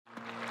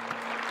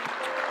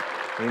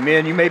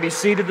Amen. You may be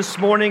seated this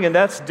morning, and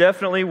that's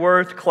definitely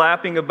worth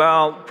clapping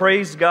about.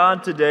 Praise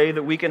God today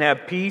that we can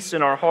have peace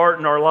in our heart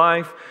and our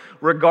life,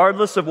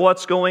 regardless of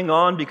what's going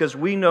on, because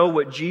we know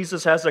what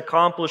Jesus has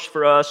accomplished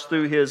for us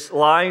through His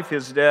life,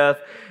 His death,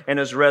 and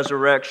His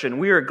resurrection.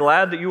 We are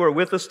glad that you are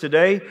with us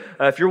today.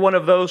 If you're one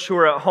of those who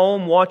are at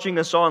home watching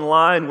us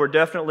online, we're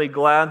definitely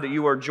glad that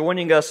you are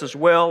joining us as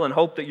well, and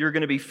hope that you're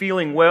going to be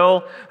feeling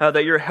well,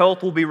 that your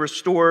health will be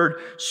restored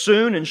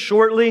soon and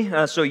shortly,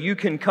 so you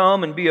can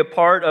come and be a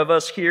part of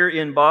us here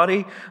in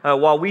body.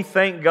 While we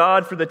thank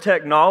God for the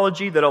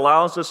technology that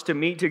allows us to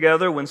meet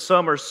together when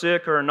some are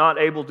sick or are not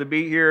able to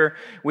be here,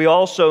 we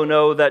also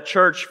know that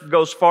church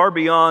goes far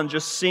beyond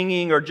just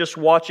singing or just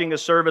watching a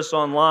service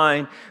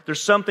online.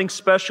 There's something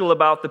special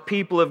about the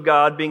people of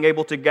God being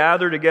able to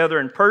gather together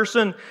in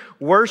person,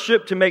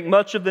 worship to make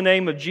much of the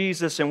name of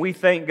Jesus, and we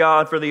thank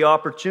God for the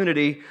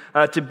opportunity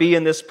to be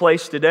in this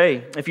place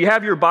today. If you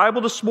have your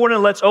Bible this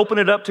morning, let's open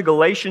it up to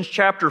Galatians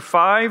chapter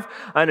 5,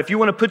 and if you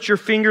want to put your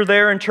finger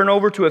there and turn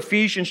over to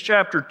Ephesians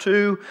chapter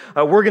 2,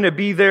 we're going to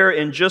be there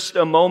in just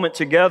a moment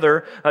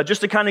together.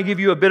 Just to kind of give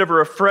you a bit of a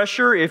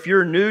refresher, if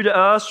you're new to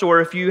us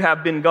or if you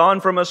have been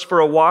gone from us for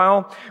a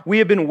while, we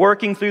have been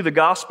working through the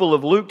Gospel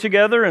of Luke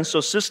together, and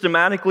so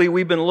systematically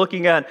we've been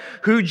looking at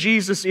who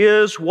Jesus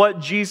is, what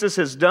Jesus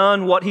has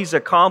done, what He's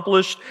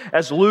accomplished,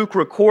 as Luke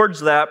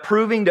records that,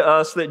 proving to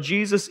us that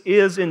Jesus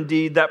is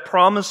indeed that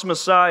promised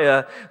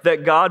Messiah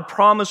that God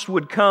promised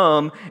would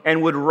come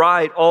and would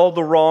right all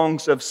the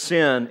wrongs of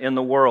sin in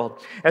the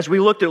world. As we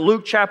looked at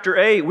Luke chapter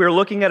 8, we're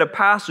looking at a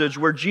passage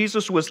where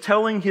Jesus was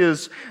telling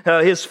His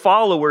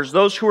followers,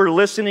 those who are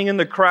listening in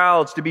the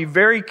crowds, to be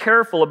very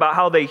careful about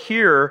how they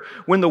hear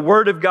when the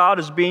Word of God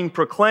is being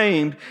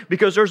proclaimed,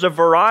 because there's a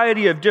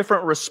variety of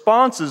different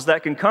responses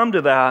that can come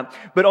to that,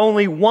 but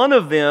only one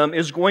of them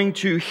is going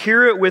to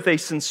hear it with a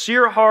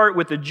sincere heart,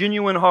 with a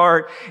genuine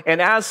heart,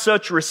 and as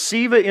such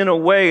receive it in a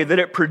way that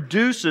it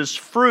produces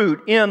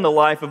fruit in the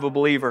life of a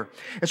believer.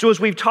 And so as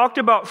we've talked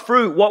about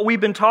fruit, what we've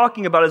been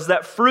talking about is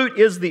that fruit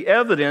is the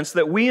evidence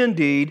that we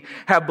indeed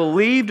have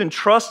believed and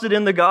trusted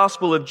in the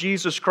gospel of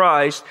Jesus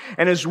Christ,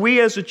 and as we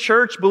as a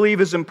church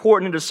believe is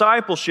important in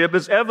discipleship,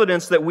 is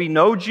evidence that we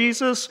know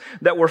Jesus,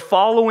 that we're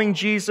following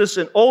Jesus,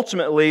 and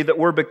ultimately that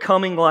we're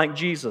becoming like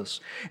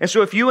Jesus. And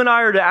so if you and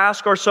I are to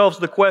ask ourselves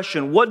the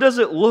question, what does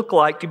it look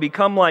like to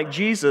become like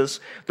Jesus?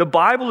 The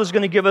Bible is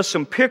going to give us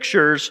some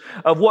pictures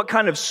of what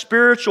kind of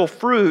spiritual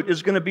fruit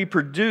is going to be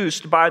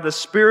produced by the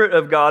Spirit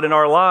of God in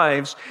our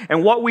lives.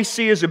 And what we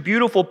see is a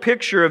beautiful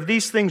picture of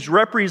these things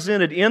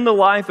represented in the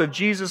life of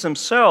Jesus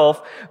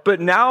Himself, but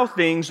now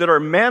things that are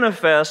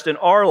manifest in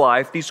our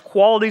life, these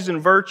qualities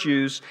and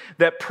virtues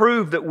that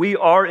prove that we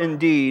are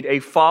indeed a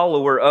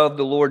follower of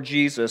the Lord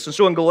Jesus. And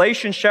so in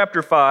Galatians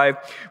chapter 5,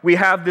 we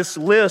have this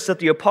list that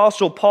the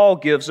Apostle Paul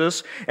gives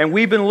us, and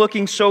we've been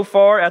looking so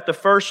far at the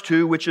first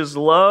two, which is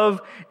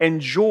love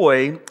and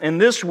joy, and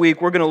this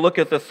week we're going to look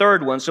at the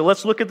third one. So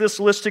let's look at this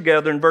list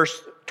together. In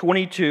verse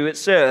 22, it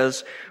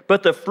says,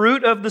 "But the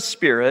fruit of the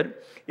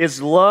Spirit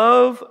is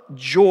love,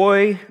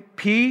 joy,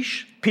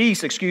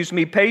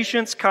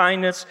 patience,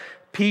 kindness."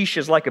 Peach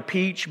is like a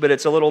peach, but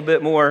it's a little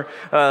bit more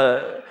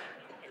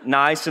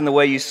nice in the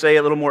way you say it,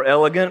 a little more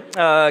elegant.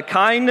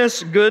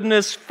 Kindness,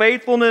 goodness,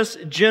 faithfulness,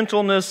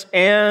 gentleness,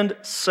 and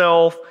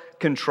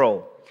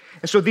self-control.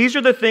 And so these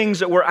are the things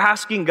that we're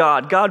asking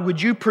God. God,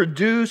 would you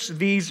produce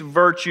these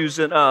virtues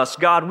in us?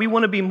 God, we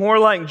want to be more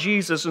like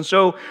Jesus. And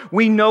so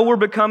we know we're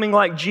becoming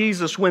like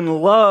Jesus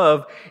when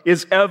love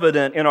is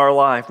evident in our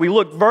life. We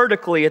look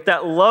vertically at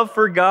that love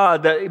for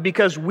God, that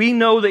because we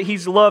know that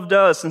He's loved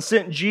us and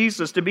sent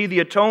Jesus to be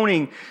the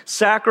atoning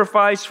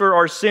sacrifice for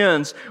our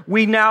sins.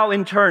 We now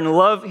in turn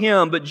love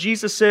Him. But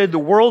Jesus said, the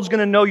world's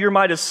going to know you're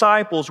my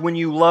disciples when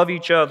you love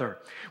each other.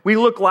 We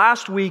looked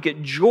last week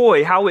at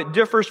joy, how it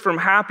differs from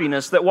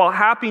happiness, that while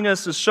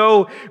happiness is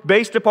so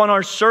based upon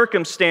our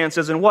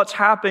circumstances and what's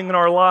happening in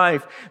our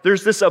life,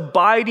 there's this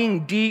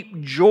abiding deep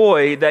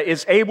joy that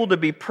is able to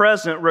be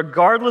present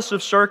regardless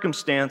of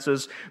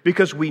circumstances,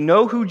 because we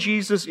know who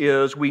Jesus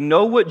is, we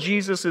know what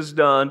Jesus has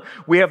done,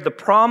 we have the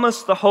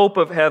promise, the hope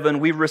of heaven,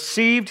 we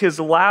received His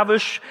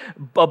lavish,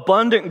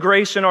 abundant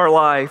grace in our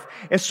life.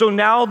 And so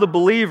now the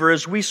believer,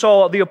 as we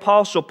saw the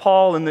Apostle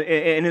Paul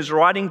in his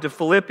writing to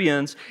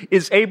Philippians,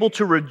 is able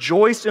to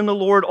rejoice in the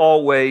Lord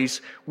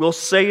always. We'll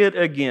say it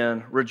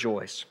again,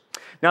 rejoice.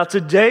 Now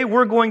today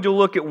we're going to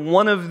look at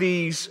one of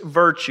these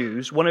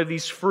virtues, one of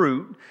these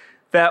fruit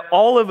that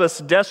all of us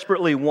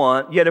desperately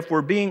want, yet if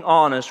we're being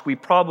honest, we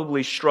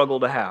probably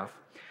struggle to have.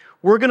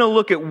 We're going to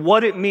look at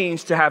what it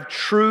means to have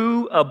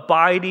true,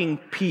 abiding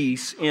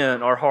peace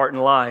in our heart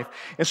and life.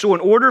 And so in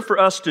order for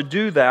us to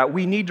do that,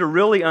 we need to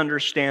really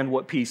understand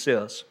what peace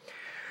is.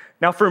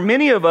 Now, for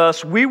many of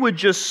us, we would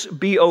just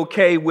be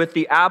okay with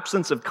the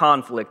absence of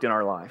conflict in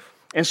our life.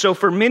 And so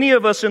for many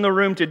of us in the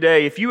room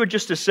today, if you were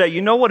just to say,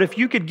 you know what, if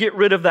you could get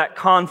rid of that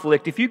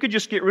conflict, if you could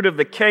just get rid of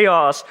the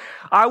chaos,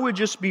 I would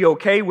just be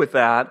okay with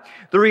that.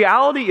 The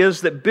reality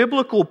is that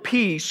biblical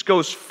peace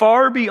goes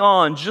far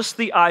beyond just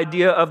the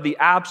idea of the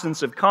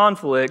absence of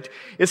conflict.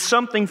 It's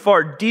something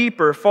far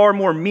deeper, far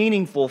more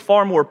meaningful,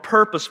 far more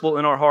purposeful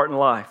in our heart and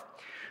life.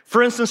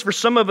 For instance, for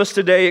some of us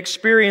today,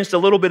 experienced a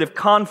little bit of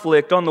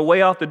conflict on the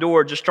way out the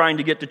door just trying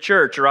to get to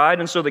church, right?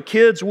 And so the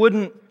kids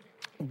wouldn't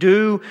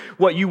do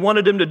what you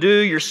wanted them to do.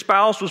 Your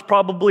spouse was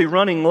probably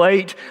running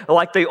late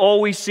like they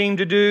always seem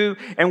to do.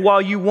 And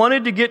while you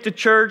wanted to get to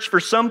church for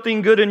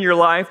something good in your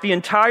life, the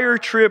entire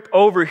trip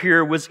over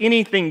here was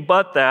anything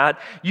but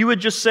that. You would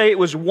just say it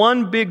was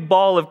one big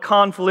ball of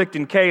conflict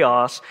and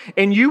chaos,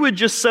 and you would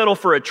just settle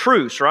for a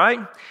truce, right?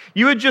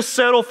 You would just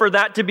settle for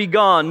that to be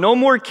gone. No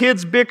more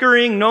kids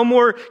bickering, no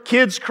more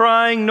kids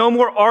crying, no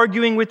more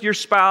arguing with your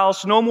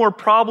spouse, no more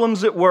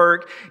problems at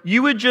work.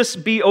 You would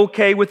just be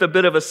okay with a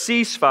bit of a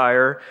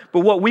ceasefire. But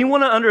what we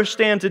want to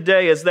understand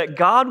today is that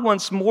God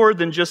wants more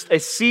than just a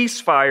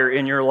ceasefire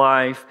in your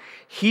life.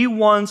 He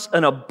wants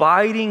an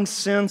abiding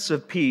sense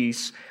of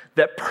peace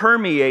that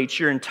permeates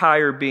your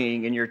entire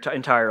being and your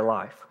entire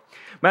life.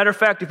 Matter of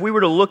fact, if we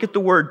were to look at the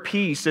word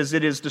peace as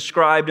it is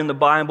described in the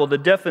Bible, the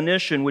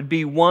definition would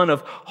be one of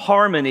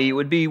harmony. It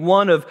would be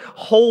one of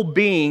whole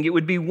being. It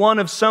would be one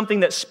of something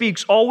that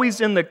speaks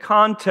always in the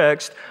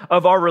context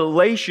of our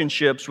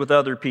relationships with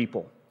other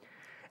people.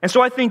 And so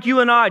I think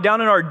you and I,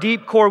 down in our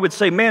deep core, would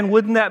say, man,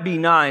 wouldn't that be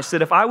nice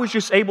that if I was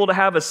just able to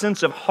have a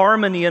sense of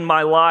harmony in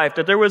my life,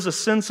 that there was a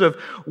sense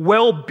of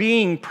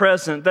well-being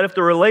present, that if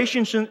the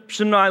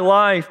relationships in my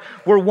life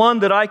were one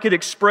that I could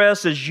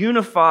express as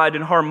unified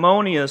and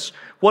harmonious,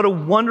 what a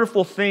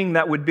wonderful thing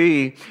that would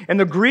be. And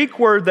the Greek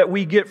word that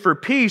we get for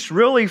peace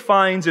really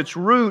finds its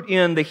root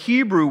in the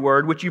Hebrew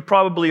word, which you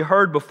probably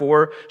heard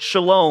before,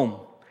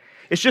 shalom.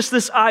 It's just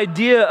this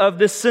idea of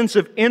this sense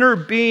of inner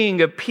being,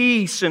 of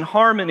peace and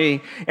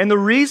harmony. And the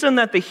reason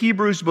that the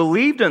Hebrews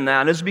believed in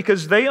that is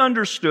because they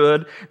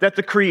understood that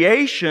the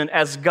creation,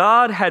 as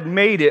God had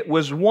made it,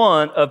 was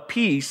one of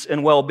peace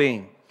and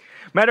well-being.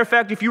 Matter of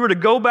fact, if you were to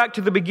go back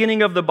to the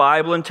beginning of the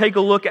Bible and take a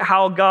look at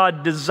how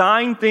God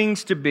designed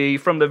things to be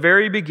from the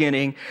very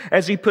beginning,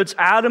 as He puts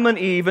Adam and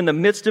Eve in the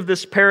midst of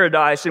this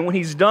paradise, and when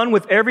He's done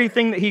with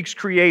everything that He's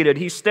created,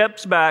 He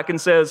steps back and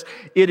says,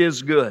 "It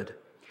is good."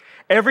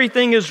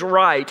 Everything is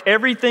right.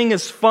 Everything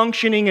is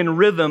functioning in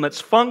rhythm. It's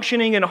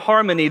functioning in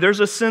harmony. There's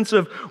a sense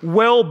of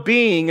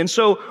well-being. And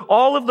so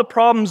all of the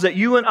problems that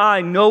you and I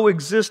know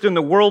exist in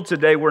the world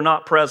today were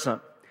not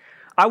present.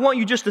 I want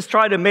you just to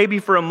try to maybe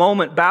for a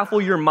moment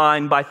baffle your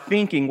mind by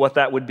thinking what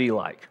that would be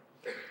like.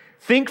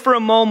 Think for a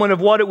moment of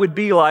what it would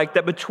be like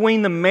that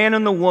between the man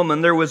and the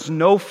woman there was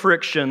no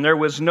friction, there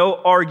was no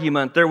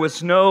argument, there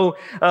was no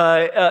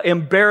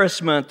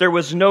embarrassment, there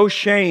was no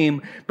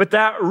shame, but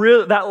that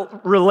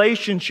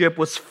relationship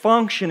was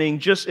functioning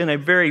just in a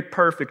very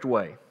perfect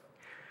way.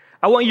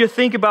 I want you to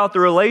think about the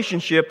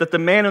relationship that the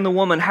man and the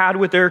woman had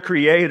with their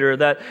Creator,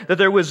 that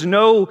there was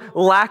no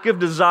lack of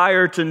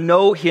desire to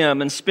know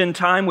Him and spend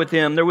time with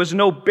Him. There was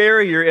no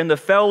barrier in the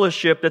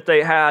fellowship that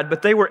they had,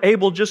 but they were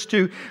able just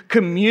to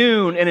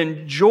commune and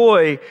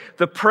enjoy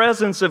the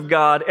presence of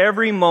God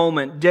every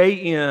moment, day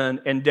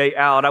in and day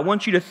out. I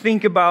want you to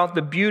think about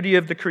the beauty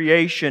of the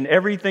creation,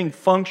 everything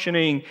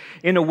functioning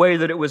in a way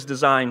that it was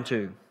designed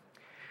to.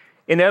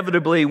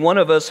 Inevitably, many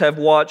of us have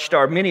watched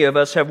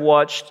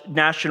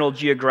National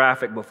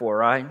Geographic before,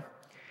 right?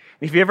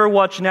 If you ever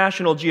watch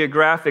National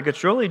Geographic,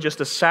 it's really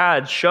just a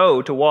sad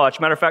show to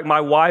watch. Matter of fact,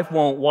 my wife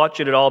won't watch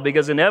it at all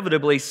because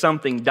inevitably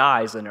something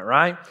dies in it,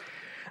 right?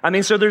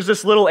 So there's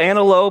this little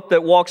antelope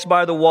that walks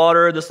by the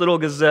water, this little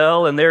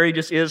gazelle, and there he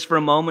just is for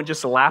a moment,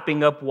 just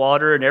lapping up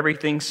water, and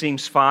everything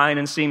seems fine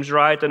and seems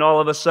right. And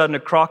all of a sudden, a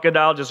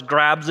crocodile just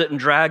grabs it and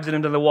drags it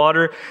into the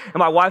water. And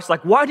my wife's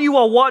like, "Why do you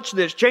all watch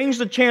this? Change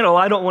the channel.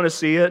 I don't want to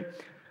see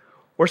it."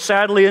 Or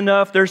sadly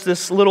enough, there's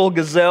this little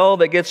gazelle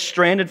that gets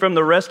stranded from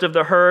the rest of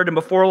the herd, and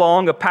before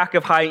long, a pack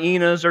of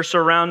hyenas are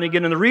surrounding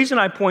it. And the reason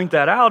I point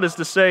that out is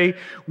to say,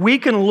 we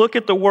can look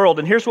at the world,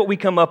 and here's what we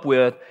come up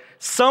with.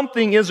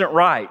 Something isn't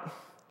right.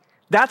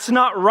 That's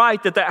not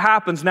right that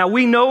happens. Now,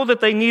 we know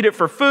that they need it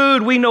for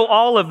food. We know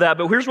all of that.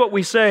 But here's what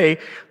we say.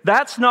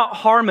 That's not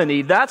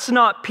harmony. That's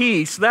not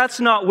peace. That's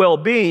not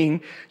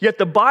well-being. Yet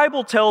the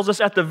Bible tells us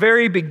at the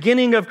very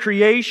beginning of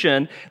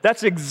creation,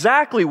 that's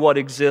exactly what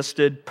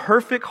existed.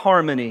 Perfect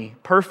harmony,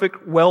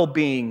 perfect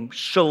well-being.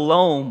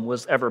 Shalom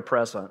was ever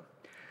present.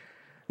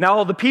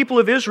 Now, the people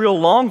of Israel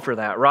long for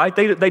that, right?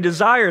 They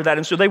desire that,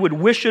 and so they would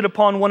wish it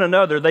upon one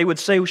another. They would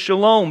say,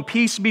 "Shalom,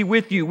 peace be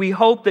with you. We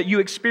hope that you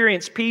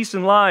experience peace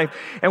in life."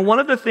 And one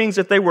of the things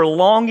that they were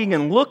longing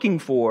and looking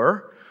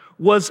for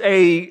was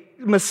a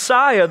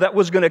Messiah that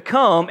was going to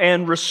come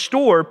and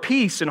restore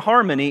peace and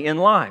harmony in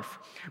life.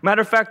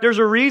 Matter of fact, there's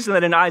a reason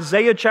that in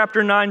Isaiah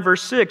chapter 9,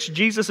 verse 6,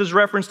 Jesus is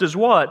referenced as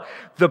what?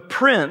 The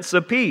Prince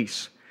of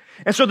Peace.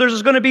 And so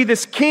there's going to be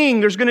this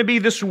king, there's going to be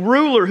this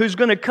ruler who's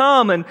going to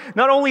come, and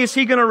not only is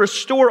he going to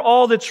restore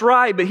all that's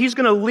right, but he's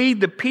going to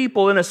lead the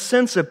people in a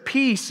sense of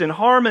peace and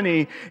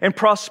harmony and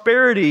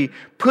prosperity,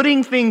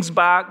 putting things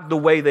back the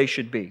way they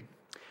should be.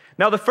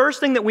 Now, the first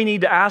thing that we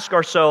need to ask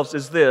ourselves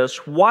is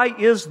this: why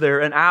is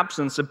there an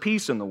absence of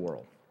peace in the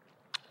world?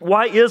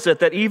 Why is it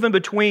that even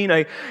between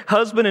a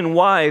husband and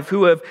wife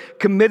who have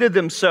committed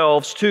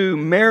themselves to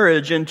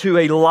marriage and to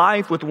a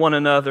life with one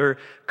another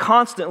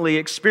constantly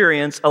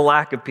experience a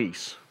lack of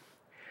peace?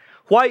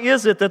 Why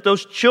is it that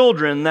those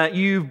children that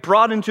you've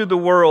brought into the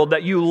world,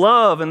 that you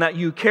love and that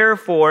you care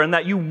for and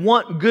that you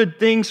want good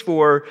things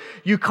for,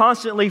 you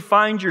constantly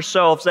find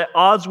yourselves at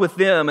odds with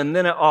them and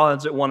then at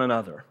odds at one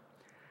another?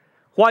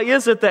 Why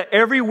is it that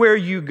everywhere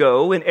you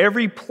go, in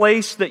every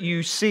place that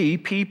you see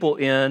people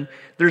in,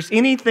 there's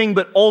anything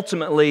but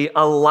ultimately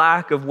a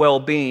lack of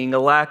well-being, a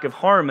lack of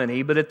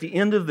harmony, but at the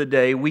end of the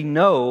day, we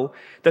know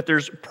that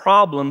there's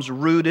problems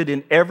rooted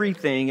in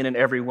everything and in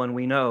everyone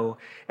we know.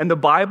 And the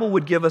Bible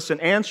would give us an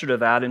answer to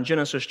that in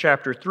Genesis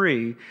chapter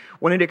 3,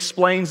 when it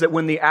explains that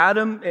when the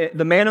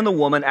man and the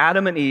woman,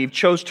 Adam and Eve,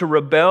 chose to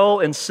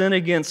rebel and sin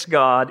against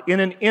God, in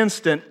an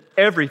instant,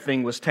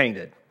 everything was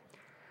tainted.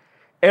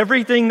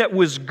 Everything that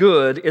was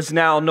good is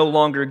now no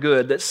longer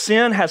good. That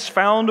sin has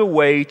found a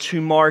way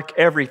to mark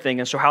everything.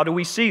 And so how do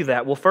we see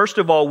that? Well, first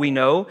of all, we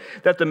know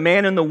that the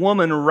man and the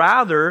woman,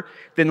 rather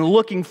than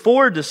looking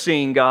forward to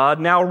seeing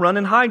God, now run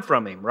and hide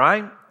from Him,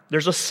 right?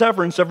 There's a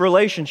severance of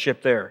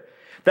relationship there.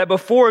 That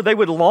before they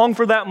would long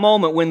for that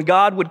moment when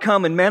God would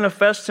come and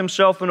manifest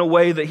Himself in a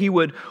way that He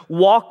would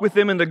walk with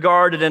them in the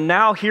garden, and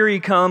now here He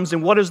comes,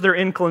 and what is their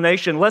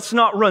inclination? Let's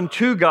not run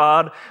to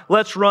God,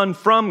 let's run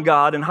from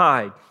God and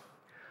hide.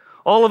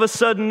 All of a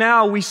sudden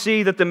now we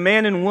see that the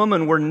man and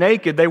woman were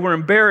naked, they were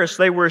embarrassed,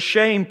 they were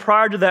ashamed.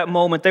 Prior to that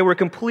moment, they were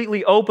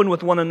completely open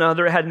with one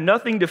another, had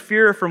nothing to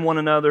fear from one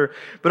another.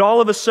 But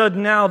all of a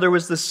sudden now there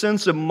was this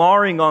sense of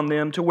marring on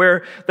them to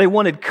where they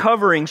wanted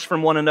coverings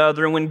from one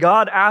another. And when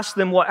God asked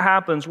them what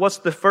happens, what's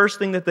the first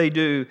thing that they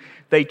do?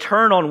 They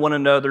turn on one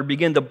another,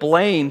 begin to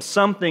blame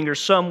something or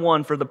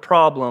someone for the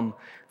problem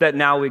that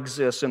now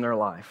exists in their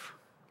life.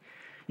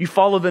 You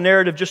follow the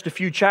narrative just a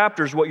few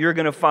chapters, what you're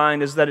going to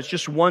find is that it's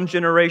just one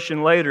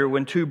generation later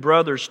when two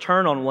brothers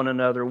turn on one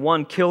another,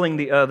 one killing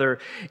the other.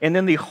 And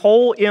then the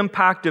whole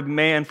impact of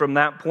man from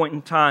that point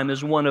in time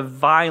is one of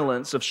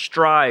violence, of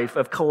strife,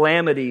 of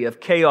calamity, of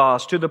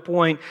chaos, to the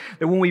point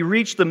that when we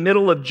reach the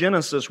middle of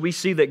Genesis, we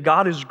see that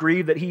God is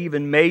grieved that He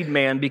even made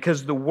man,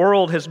 because the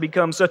world has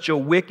become such a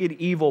wicked,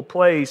 evil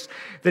place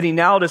that He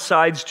now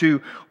decides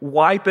to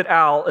wipe it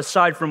out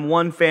aside from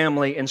one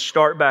family and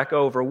start back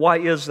over. Why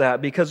is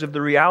that? Because of the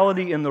reality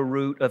in the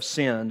root of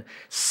sin.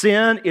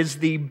 Sin is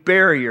the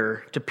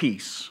barrier to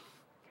peace.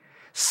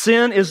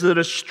 Sin is the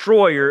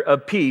destroyer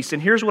of peace.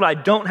 And here's what I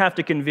don't have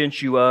to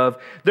convince you of.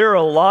 There are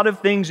a lot of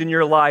things in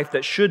your life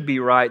that should be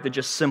right that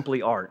just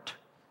simply aren't.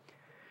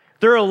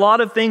 There are a lot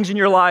of things in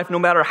your life, no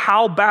matter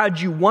how bad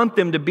you want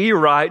them to be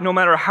right, no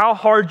matter how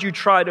hard you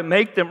try to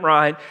make them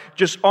right,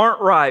 just aren't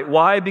right.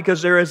 Why?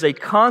 Because there is a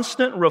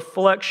constant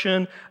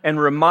reflection and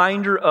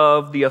reminder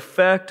of the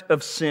effect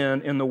of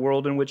sin in the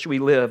world in which we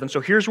live. And so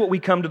here's what we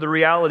come to the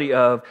reality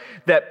of,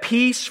 that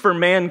peace for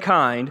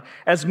mankind,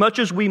 as much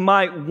as we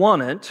might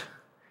want it,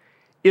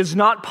 is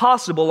not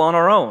possible on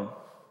our own.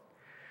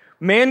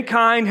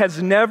 Mankind has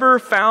never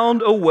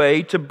found a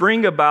way to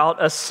bring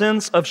about a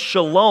sense of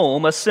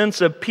shalom, a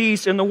sense of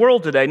peace in the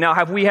world today. Now,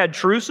 have we had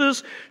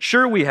truces?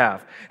 Sure we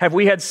have. Have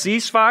we had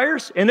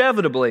ceasefires?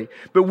 Inevitably.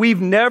 But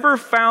we've never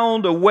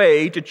found a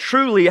way to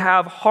truly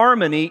have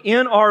harmony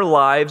in our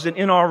lives and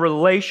in our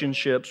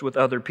relationships with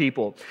other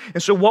people.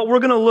 And so what we're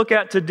going to look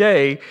at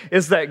today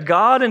is that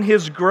God in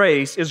His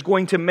grace is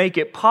going to make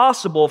it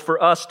possible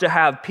for us to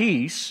have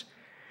peace,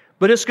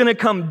 but it's going to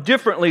come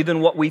differently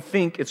than what we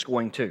think it's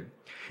going to.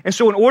 And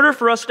so in order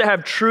for us to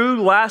have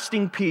true,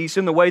 lasting peace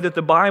in the way that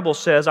the Bible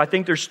says, I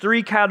think there's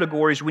three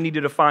categories we need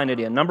to define it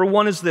in. Number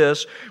one is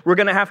this: we're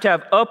going to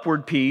have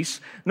upward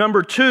peace.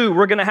 Number two,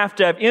 we're going to have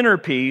inner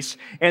peace.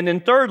 And then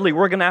thirdly,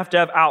 we're going to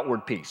have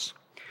outward peace.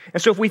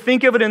 And so if we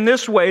think of it in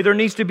this way, there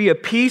needs to be a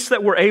peace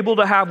that we're able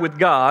to have with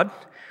God.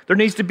 There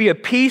needs to be a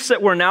peace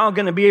that we're now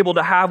going to be able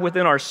to have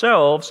within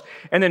ourselves.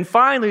 And then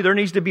finally, there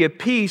needs to be a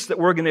peace that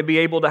we're going to be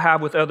able to have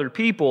with other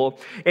people.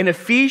 And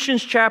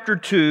Ephesians chapter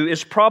 2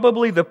 is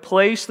probably the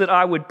place that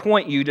I would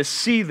point you to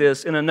see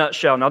this in a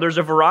nutshell. Now, there's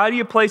a variety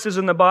of places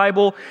in the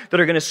Bible that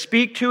are going to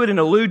speak to it and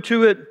allude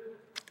to it.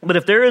 But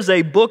if there is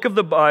a book of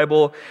the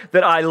Bible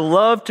that I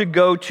love to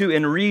go to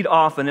and read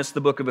often, it's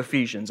the book of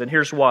Ephesians. And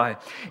here's why.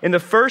 In the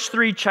first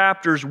 3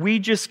 chapters, we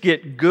just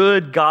get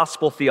good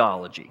gospel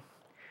theology.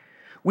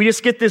 We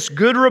just get this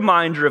good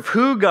reminder of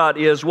who God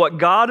is, what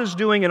God is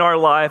doing in our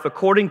life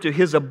according to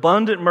His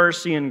abundant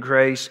mercy and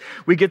grace.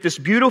 We get this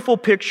beautiful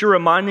picture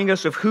reminding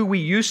us of who we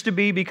used to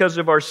be because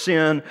of our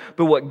sin,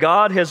 but what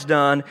God has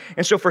done.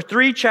 And so for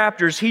 3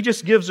 chapters, He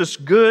just gives us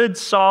good,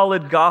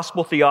 solid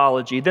gospel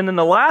theology. Then in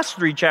the last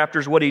 3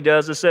 chapters, what He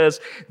does is says,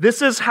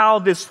 this is how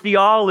this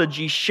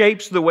theology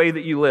shapes the way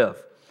that you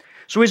live.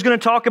 So he's going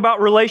to talk about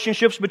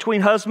relationships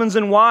between husbands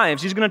and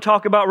wives. He's going to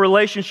talk about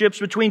relationships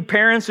between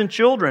parents and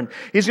children.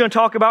 He's going to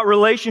talk about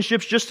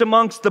relationships just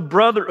amongst the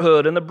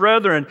brotherhood and the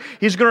brethren.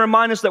 He's going to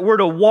remind us that we're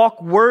to walk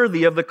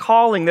worthy of the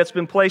calling that's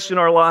been placed in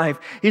our life.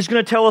 He's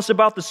going to tell us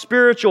about the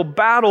spiritual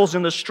battles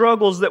and the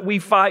struggles that we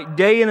fight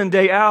day in and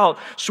day out.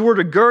 So we're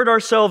to gird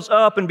ourselves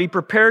up and be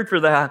prepared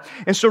for that.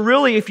 And so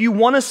really, if you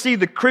want to see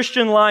the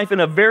Christian life in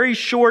a very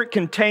short,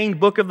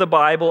 contained book of the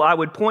Bible, I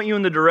would point you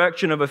in the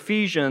direction of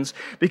Ephesians,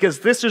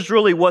 because this is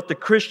really what the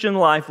Christian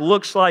life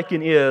looks like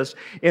and is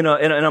in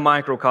a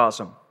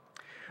microcosm.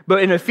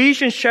 But in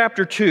Ephesians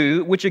chapter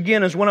 2, which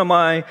again is one of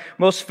my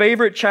most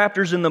favorite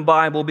chapters in the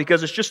Bible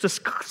because it's just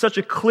such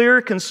a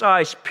clear,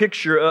 concise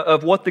picture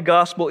of what the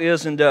gospel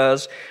is and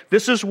does,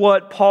 this is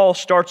what Paul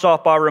starts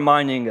off by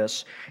reminding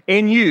us.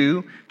 And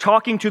you,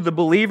 talking to the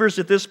believers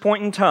at this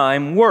point in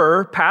time,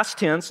 were, past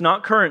tense,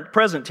 not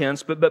present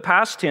tense, but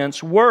past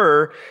tense,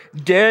 were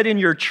dead in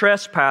your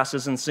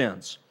trespasses and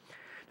sins.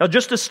 Now,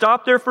 just to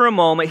stop there for a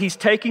moment, he's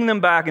taking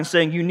them back and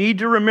saying, you need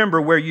to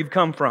remember where you've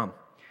come from.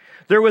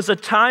 There was a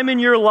time in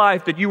your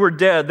life that you were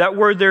dead. That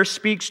word there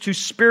speaks to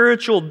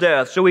spiritual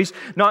death. So he's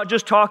not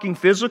just talking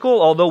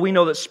physical, although we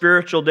know that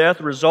spiritual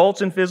death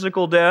results in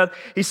physical death.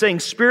 He's saying,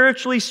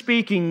 spiritually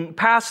speaking,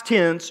 past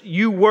tense,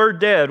 you were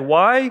dead.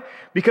 Why?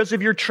 Because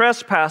of your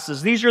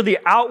trespasses. These are the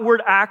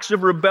outward acts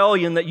of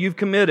rebellion that you've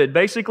committed.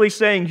 Basically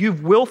saying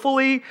you've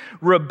willfully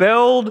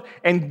rebelled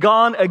and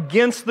gone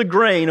against the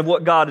grain of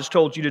what God has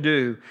told you to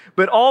do.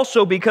 But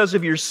also because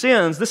of your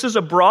sins. This is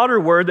a broader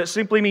word that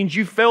simply means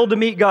you failed to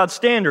meet God's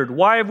standard.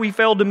 Why have we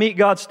failed to meet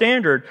God's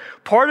standard?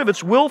 Part of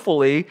it's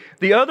willfully.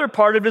 The other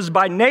part of it is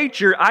by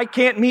nature, I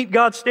can't meet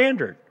God's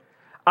standard.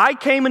 I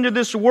came into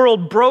this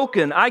world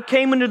broken. I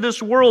came into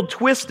this world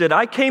twisted.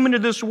 I came into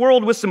this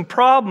world with some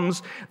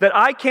problems that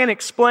I can't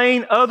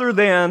explain other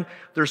than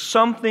there's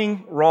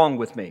something wrong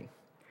with me.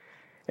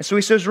 And so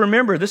he says,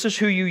 remember, this is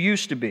who you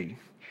used to be,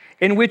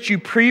 in which you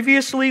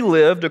previously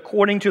lived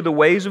according to the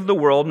ways of the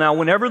world. Now,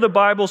 whenever the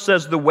Bible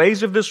says the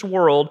ways of this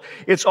world,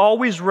 it's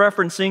always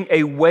referencing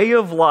a way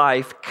of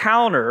life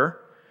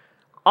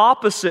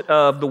opposite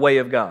of the way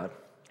of God.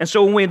 And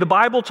so when the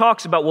Bible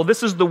talks about, well,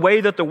 this is the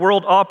way that the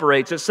world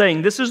operates, it's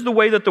saying this is the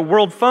way that the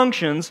world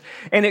functions,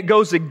 and it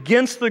goes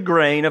against the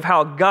grain of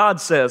how God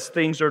says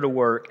things are to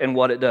work and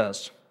what it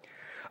does.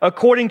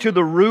 According to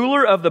the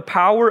ruler of the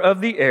power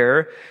of the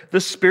air,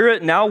 the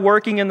Spirit now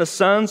working in the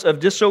sons of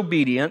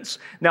disobedience.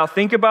 Now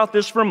think about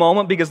this for a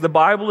moment, because the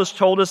Bible has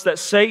told us that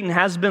Satan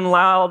has been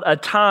allowed a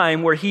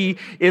time where he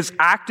is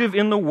active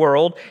in the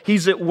world.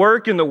 He's at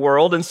work in the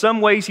world. In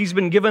some ways, he's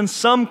been given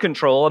some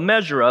control, a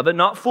measure of it,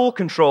 not full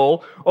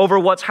control over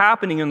what's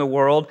happening in the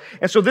world.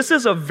 And so this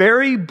is a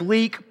very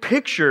bleak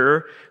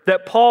picture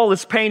that Paul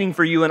is painting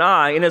for you and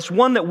I, and it's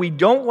one that we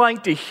don't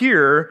like to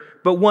hear,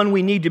 but one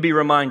we need to be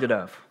reminded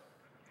of.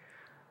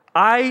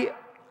 I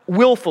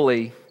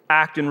willfully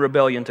act in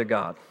rebellion to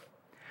God.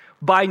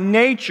 By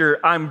nature,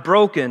 I'm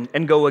broken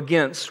and go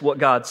against what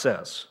God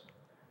says.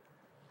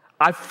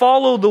 I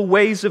follow the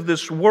ways of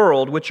this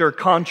world, which are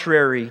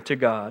contrary to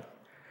God.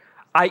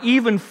 I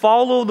even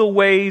follow the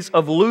ways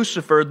of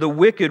Lucifer, the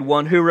wicked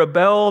one, who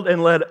rebelled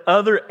and led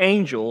other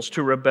angels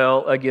to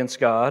rebel against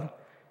God.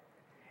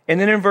 And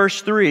then in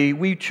verse 3,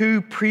 we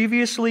too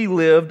previously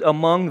lived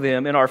among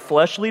them in our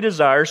fleshly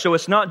desires. So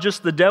it's not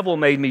just the devil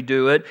made me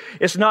do it.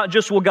 It's not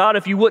just, well, God,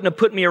 if you wouldn't have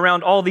put me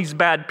around all these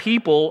bad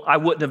people, I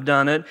wouldn't have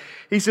done it.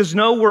 He says,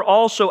 no, we're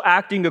also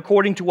acting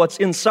according to what's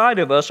inside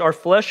of us, our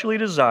fleshly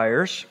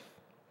desires,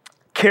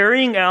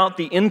 carrying out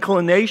the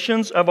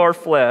inclinations of our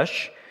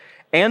flesh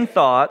and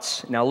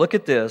thoughts. Now look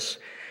at this.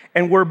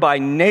 And we're by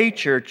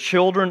nature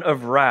children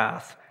of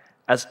wrath,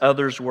 as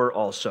others were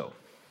also.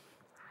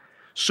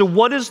 So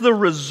what is the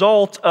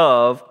result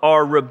of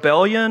our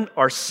rebellion,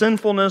 our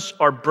sinfulness,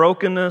 our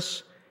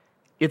brokenness?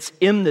 It's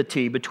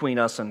enmity between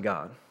us and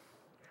God.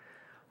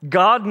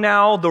 God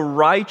now, the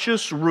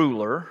righteous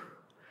ruler,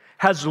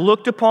 has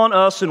looked upon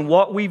us and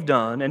what we've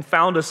done and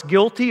found us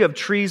guilty of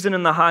treason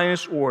in the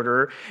highest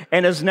order,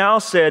 and has now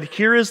said,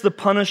 here is the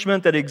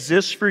punishment that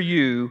exists for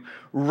you,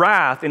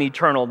 wrath and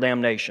eternal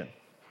damnation.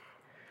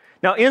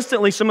 Now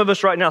instantly some of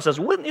us right now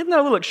says, well, isn't that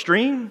a little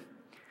extreme?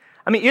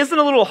 I mean, isn't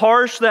it a little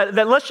harsh that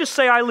let's just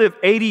say I live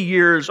 80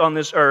 years on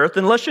this earth,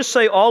 and let's just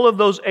say all of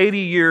those 80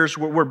 years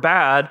were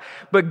bad,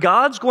 but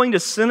God's going to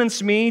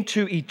sentence me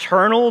to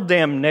eternal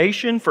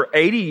damnation for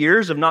 80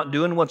 years of not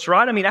doing what's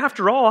right? I mean,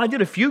 after all, I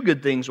did a few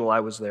good things while I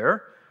was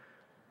there.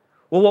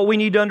 Well, what we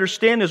need to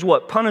understand is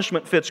what?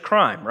 Punishment fits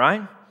crime,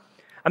 right?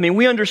 I mean,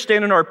 we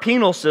understand in our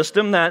penal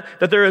system that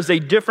there is a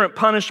different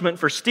punishment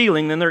for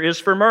stealing than there is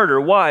for murder.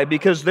 Why?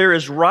 Because there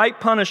is right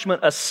punishment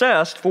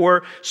assessed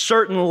for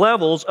certain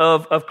levels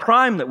of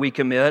crime that we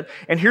commit.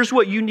 And here's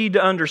what you need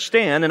to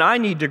understand, and I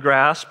need to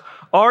grasp.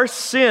 Our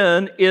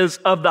sin is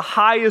of the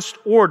highest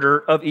order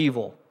of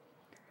evil.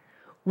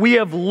 We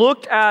have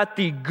looked at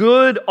the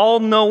good,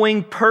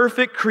 all-knowing,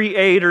 perfect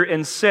Creator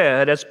and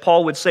said, as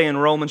Paul would say in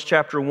Romans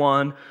chapter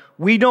 1,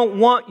 we don't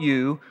want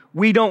you,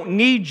 we don't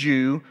need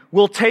you,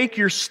 we'll take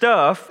your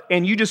stuff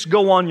and you just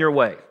go on your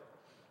way.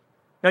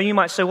 Now you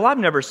might say, well, I've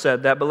never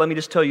said that, but let me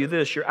just tell you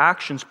this, your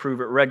actions prove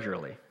it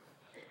regularly.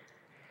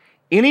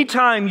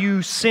 Anytime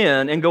you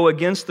sin and go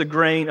against the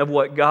grain of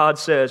what God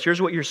says,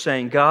 here's what you're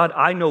saying: God,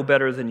 I know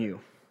better than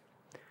you.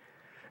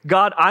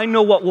 God, I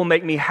know what will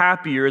make me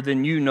happier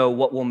than you know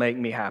what will make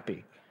me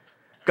happy.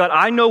 God,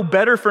 I know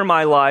better for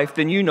my life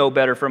than you know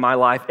better for my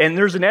life. And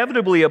there's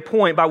inevitably a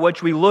point by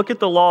which we look at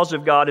the laws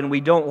of God and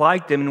we don't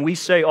like them, and we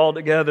say all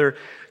together,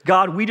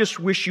 God, we just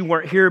wish you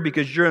weren't here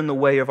because you're in the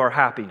way of our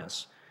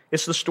happiness.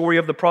 It's the story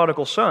of the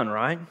prodigal son,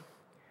 right?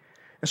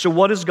 And so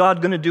what is God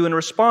going to do in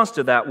response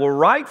to that? Well,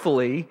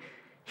 rightfully,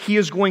 He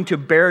is going to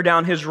bear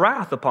down His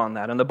wrath upon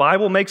that. And the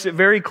Bible makes it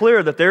very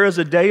clear that there is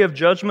a day of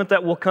judgment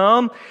that will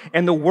come,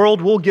 and the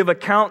world will give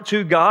account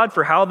to God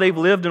for how they've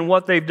lived and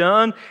what they've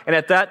done. And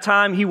at that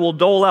time, He will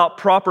dole out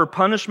proper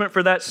punishment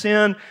for that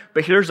sin.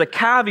 But here's a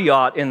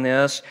caveat in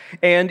this.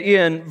 And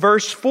in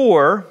verse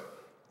 4,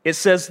 it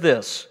says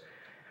this: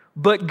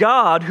 "But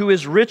God, who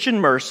is rich in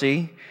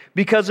mercy,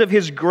 because of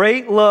His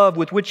great love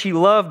with which He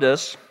loved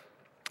us,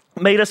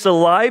 made us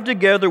alive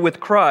together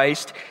with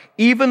Christ,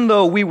 even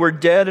though we were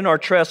dead in our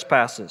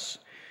trespasses.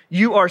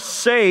 You are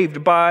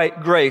saved by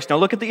grace." Now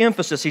look at the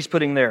emphasis he's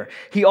putting there.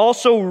 "He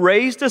also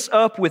raised us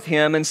up with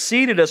Him and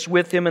seated us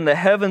with Him in the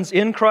heavens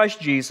in Christ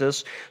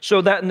Jesus,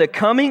 so that in the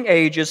coming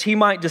ages He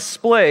might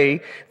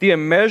display the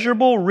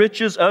immeasurable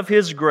riches of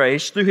His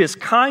grace through His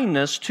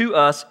kindness to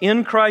us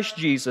in Christ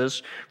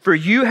Jesus. For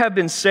you have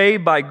been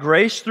saved by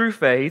grace through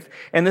faith,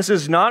 and this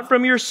is not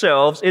from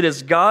yourselves, it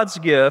is God's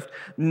gift,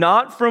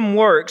 not from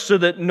works, so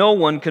that no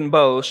one can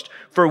boast.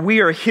 For we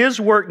are His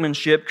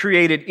workmanship,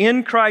 created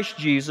in Christ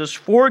Jesus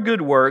for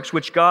good works,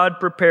 which God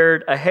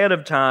prepared ahead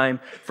of time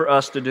for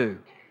us to do."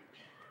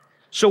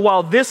 So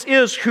while this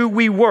is who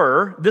we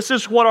were, this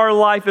is what our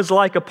life is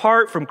like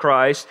apart from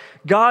Christ,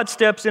 God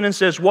steps in and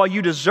says, while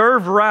you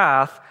deserve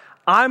wrath,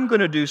 I'm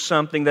going to do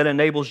something that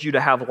enables you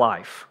to have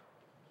life.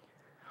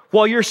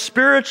 While you're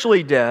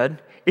spiritually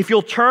dead, if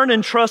you'll turn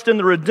and trust in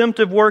the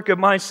redemptive work of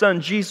my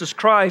Son, Jesus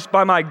Christ,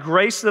 by my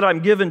grace that I'm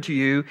given to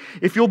you,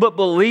 if you'll but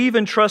believe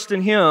and trust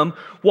in Him,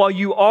 while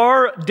you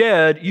are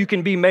dead, you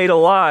can be made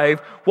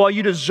alive. While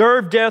you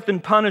deserve death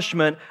and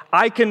punishment,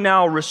 I can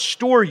now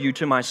restore you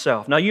to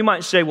myself. Now you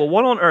might say, well,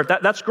 what on earth?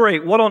 That's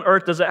great. What on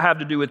earth does that have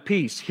to do with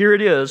peace? Here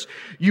it is.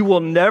 You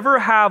will never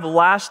have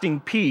lasting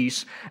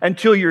peace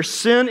until your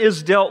sin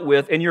is dealt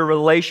with and your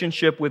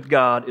relationship with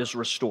God is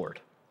restored.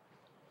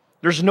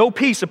 There's no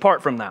peace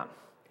apart from that.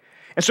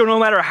 And so no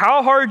matter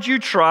how hard you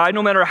try,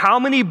 no matter how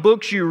many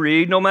books you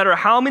read, no matter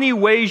how many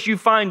ways you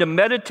find to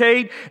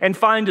meditate and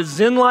find a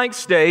Zen-like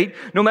state,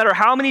 no matter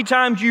how many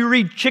times you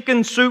read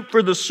Chicken Soup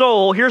for the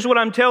Soul, here's what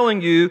I'm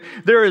telling you: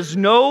 there is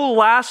no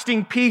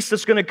lasting peace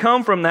that's going to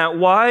come from that.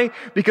 Why?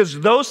 Because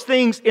those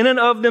things in and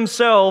of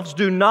themselves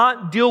do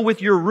not deal with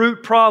your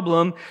root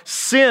problem.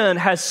 Sin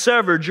has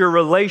severed your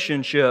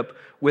relationship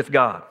with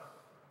God.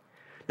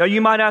 Now,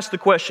 you might ask the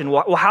question,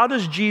 well, how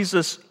does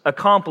Jesus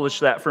accomplish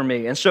that for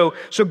me? And so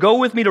go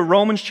with me to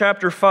Romans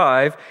chapter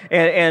 5,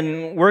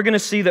 and we're going to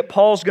see that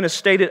Paul's going to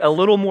state it a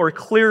little more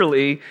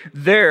clearly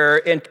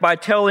there, and by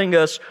telling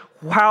us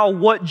how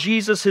what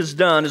Jesus has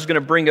done is going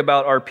to bring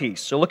about our peace.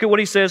 So look at what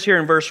he says here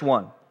in verse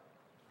 1.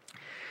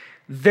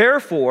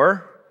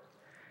 "Therefore,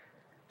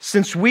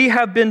 since we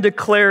have been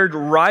declared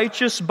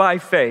righteous by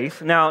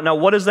faith." Now,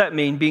 what does that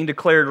mean, being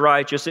declared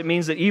righteous? It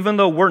means that even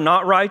though we're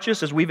not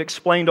righteous, as we've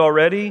explained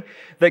already,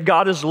 that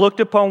God has looked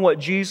upon what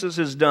Jesus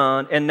has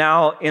done, and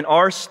now in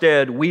our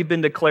stead, we've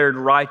been declared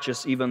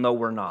righteous even though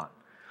we're not.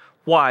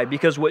 Why?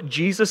 Because what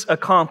Jesus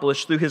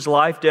accomplished through His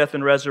life, death,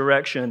 and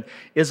resurrection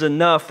is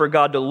enough for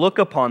God to look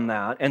upon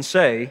that and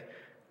say,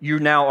 you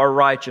now are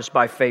righteous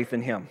by faith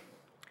in Him.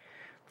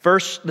 The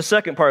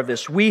second part of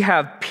this, we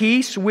have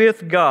peace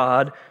with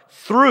God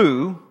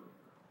through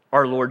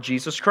our Lord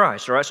Jesus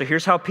Christ. All right, so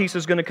here's how peace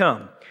is going to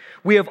come.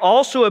 "We have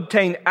also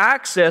obtained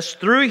access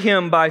through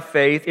Him by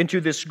faith into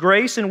this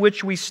grace in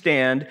which we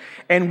stand,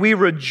 and we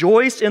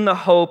rejoice in the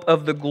hope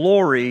of the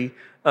glory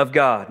of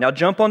God." Now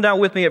jump on down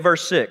with me at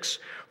verse 6.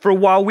 "For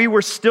while we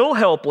were still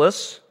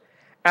helpless,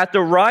 at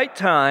the right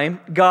time,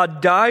 God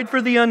died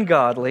for the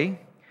ungodly.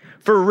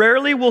 For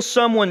rarely will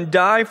someone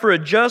die for a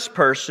just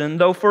person,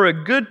 though for a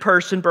good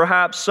person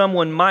perhaps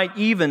someone might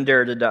even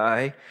dare to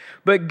die.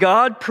 But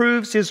God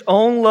proves His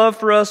own love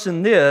for us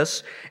in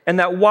this, and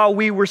that while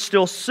we were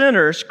still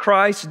sinners,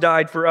 Christ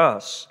died for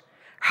us.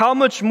 How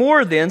much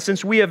more then,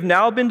 since we have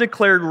now been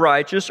declared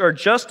righteous or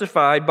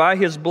justified by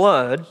His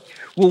blood,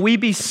 will we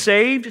be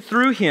saved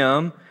through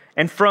Him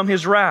and from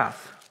His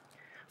wrath?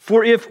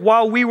 For if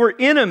while we were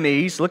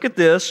enemies," look at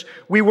this,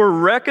 "we were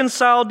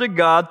reconciled to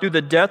God through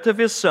the death of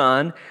His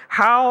Son,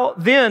 how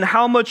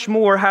much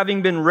more,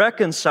 having been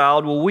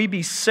reconciled, will we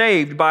be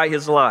saved by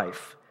His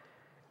life?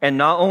 And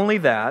not only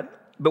that,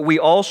 but we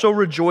also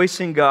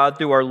rejoice in God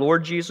through our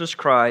Lord Jesus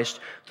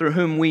Christ, through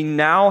whom we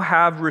now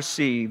have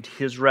received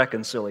His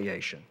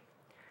reconciliation."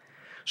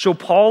 So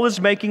Paul is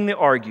making the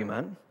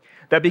argument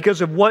that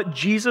because of what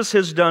Jesus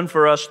has done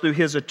for us through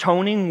His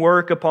atoning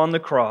work upon the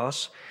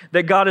cross,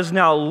 that God has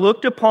now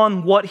looked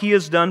upon what He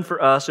has done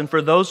for us, and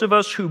for those of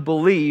us who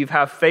believe,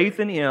 have faith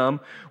in Him,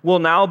 will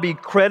now be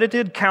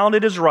credited,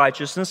 counted as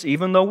righteousness,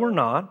 even though we're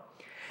not.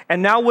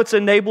 And now what's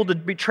enabled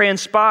to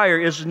transpire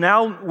is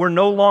now we're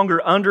no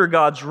longer under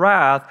God's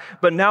wrath,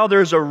 but now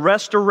there's a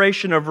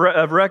restoration of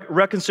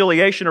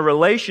reconciliation, a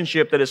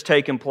relationship that has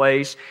taken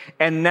place.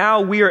 And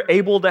now we are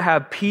able to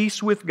have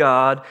peace with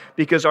God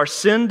because our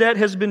sin debt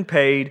has been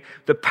paid,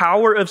 the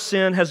power of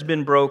sin has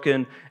been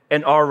broken,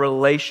 and our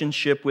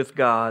relationship with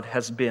God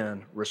has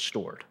been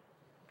restored.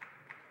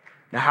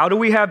 Now, how do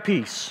we have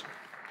peace?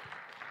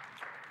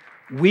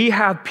 We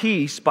have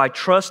peace by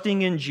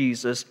trusting in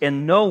Jesus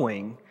and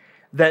knowing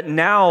that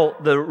now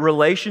the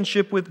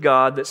relationship with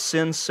God that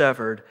sin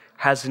severed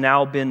has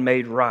now been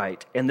made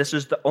right. And this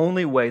is the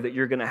only way that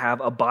you're going to have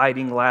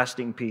abiding,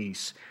 lasting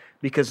peace,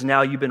 because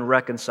now you've been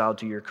reconciled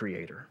to your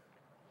Creator.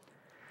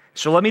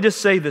 So let me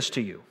just say this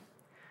to you,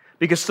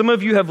 because some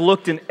of you have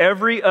looked in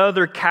every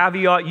other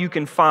caveat you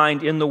can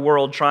find in the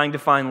world trying to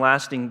find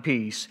lasting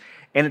peace,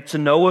 and it's to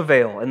no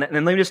avail. And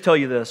let me just tell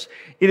you this,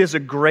 it is a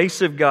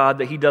grace of God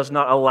that He does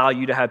not allow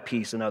you to have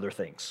peace in other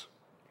things.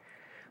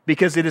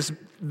 Because it is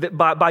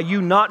by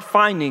you not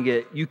finding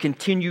it, you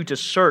continue to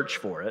search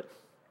for it.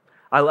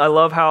 I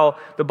love how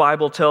the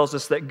Bible tells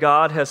us that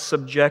God has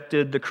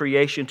subjected the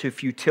creation to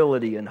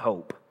futility and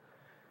hope.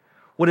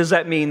 What does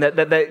that mean?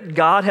 That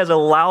God has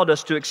allowed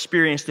us to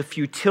experience the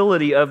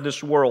futility of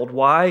this world.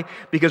 Why?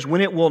 Because when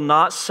it will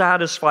not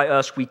satisfy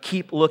us, we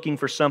keep looking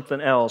for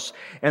something else.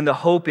 And the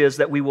hope is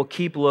that we will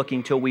keep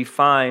looking till we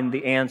find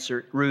the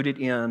answer rooted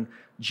in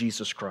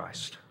Jesus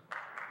Christ.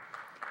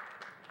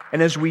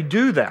 And as we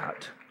do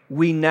that,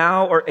 we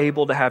now are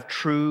able to have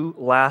true,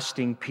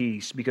 lasting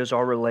peace because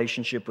our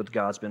relationship with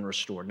God's been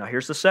restored. Now,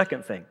 here's the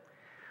second thing.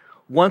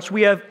 Once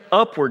we have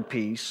upward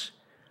peace,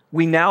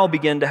 we now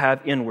begin to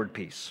have inward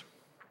peace.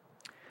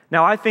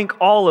 Now, I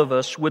think all of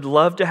us would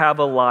love to have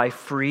a life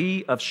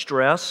free of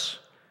stress,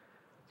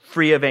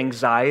 free of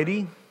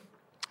anxiety,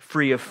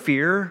 free of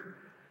fear,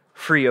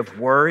 free of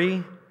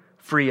worry,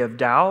 free of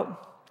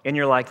doubt. And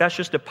you're like, that's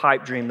just a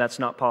pipe dream. That's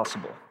not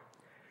possible.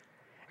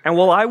 And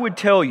while I would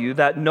tell you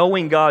that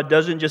knowing God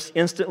doesn't just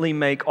instantly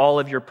make all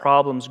of your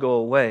problems go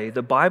away,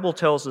 the Bible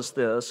tells us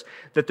this,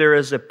 that there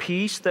is a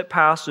peace that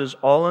passes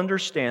all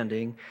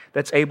understanding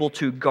that's able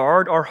to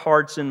guard our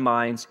hearts and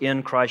minds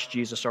in Christ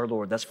Jesus our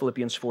Lord. That's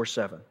Philippians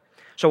 4:7.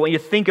 So when you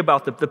think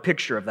about the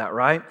picture of that,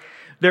 right?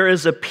 There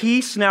is a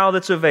peace now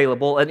that's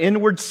available, an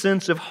inward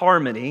sense of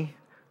harmony,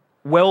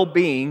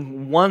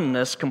 well-being,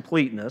 oneness,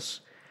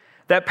 completeness,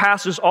 that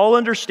passes all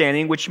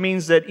understanding, which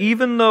means that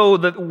even though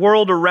the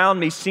world around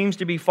me seems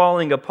to be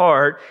falling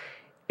apart,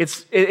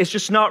 it's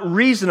just not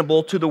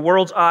reasonable to the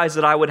world's eyes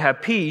that I would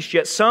have peace,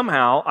 yet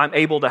somehow I'm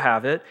able to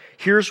have it.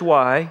 Here's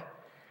why.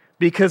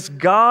 Because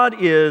God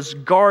is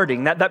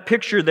guarding. That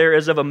picture there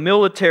is of a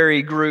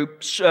military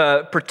group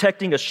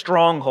protecting a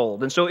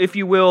stronghold. And so, if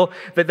you will,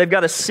 that they've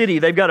got a city,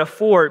 they've got a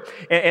fort,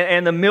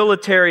 and the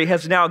military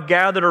has now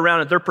gathered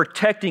around it. They're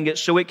protecting it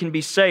so it can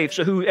be safe.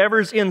 So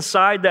whoever's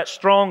inside that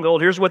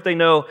stronghold, here's what they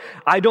know.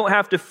 I don't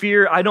have to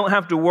fear. I don't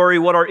have to worry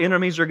what our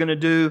enemies are going to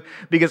do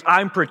because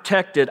I'm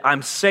protected.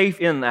 I'm safe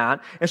in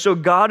that. And so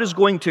God is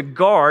going to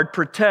guard,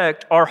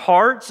 protect our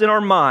hearts and our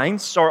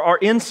minds, our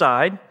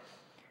inside,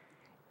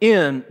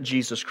 in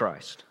Jesus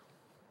Christ.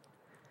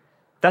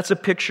 That's a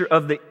picture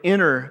of the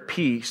inner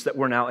peace that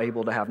we're now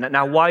able to have.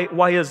 Now,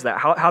 why is that?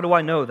 How do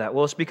I know that?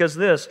 Well, it's because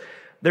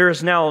there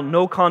is now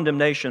no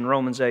condemnation,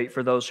 Romans 8,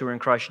 for those who are in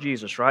Christ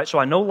Jesus, right? So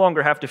I no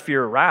longer have to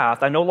fear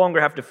wrath. I no longer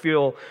have to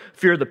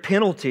fear the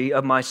penalty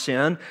of my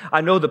sin.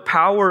 I know the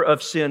power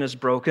of sin is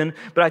broken,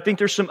 but I think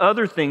there's some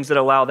other things that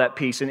allow that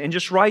peace. And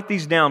just write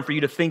these down for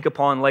you to think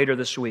upon later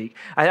this week.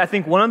 I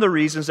think one of the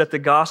reasons that the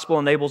gospel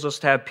enables us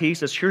to have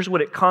peace is here's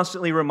what it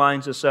constantly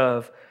reminds us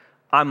of.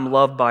 I'm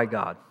loved by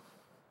God.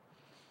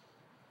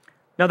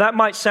 Now, that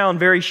might sound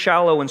very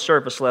shallow and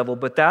surface level,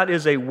 but that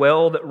is a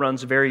well that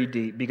runs very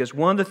deep, because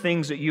one of the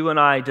things that you and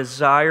I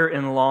desire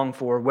and long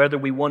for, whether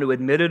we want to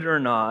admit it or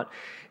not,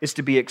 is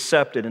to be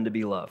accepted and to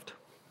be loved.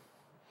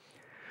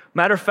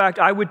 Matter of fact,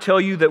 I would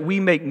tell you that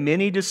we make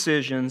many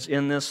decisions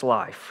in this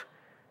life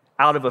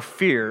out of a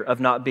fear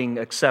of not being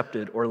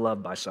accepted or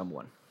loved by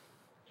someone.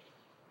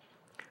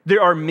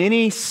 There are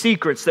many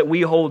secrets that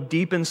we hold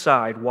deep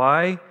inside.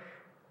 Why?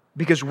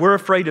 Because we're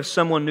afraid if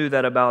someone knew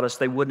that about us,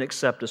 they wouldn't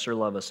accept us or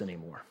love us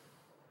anymore.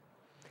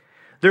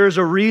 There is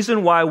a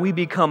reason why we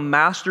become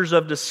masters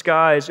of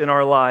disguise in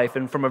our life,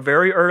 and from a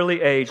very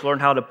early age learn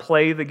how to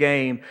play the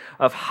game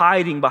of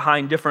hiding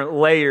behind different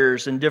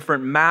layers and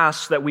different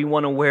masks that we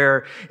want to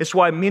wear. It's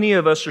why many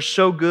of us are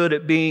so good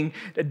at being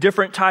a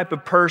different type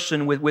of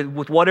person with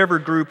whatever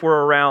group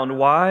we're around.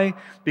 Why?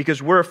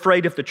 Because we're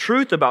afraid if the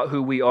truth about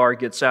who we are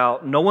gets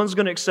out, no one's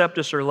going to accept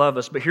us or love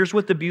us. But here's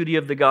what the beauty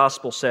of the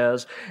gospel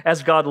says.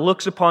 As God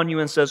looks upon you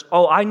and says,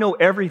 "Oh, I know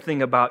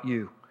everything about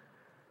you.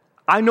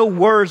 I know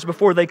words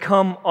before they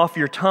come off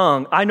your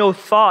tongue. I know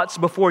thoughts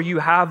before you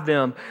have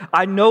them.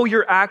 I know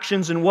your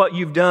actions and what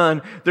you've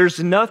done. There's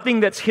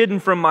nothing that's hidden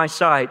from my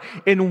sight.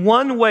 In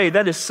one way,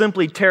 that is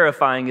simply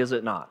terrifying, is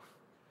it not?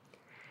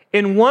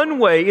 In one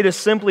way, it is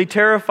simply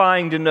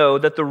terrifying to know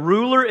that the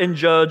ruler and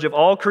judge of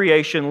all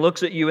creation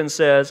looks at you and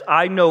says,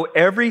 I know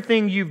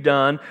everything you've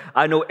done.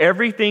 I know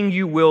everything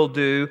you will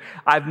do.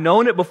 I've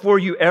known it before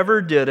you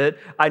ever did it.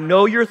 I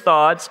know your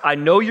thoughts. I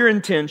know your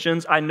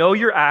intentions. I know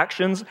your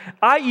actions.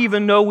 I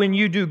even know when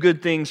you do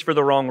good things for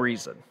the wrong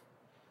reason.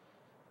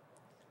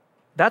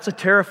 That's a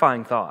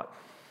terrifying thought.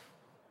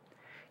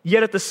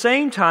 Yet at the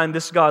same time,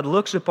 this God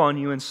looks upon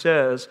you and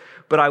says,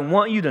 but I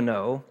want you to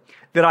know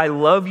that I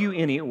love you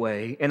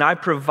anyway, and I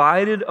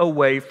provided a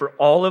way for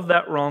all of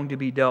that wrong to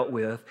be dealt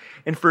with,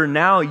 and for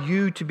now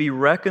you to be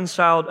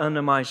reconciled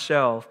unto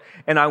myself.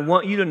 And I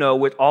want you to know,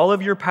 with all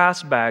of your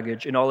past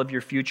baggage and all of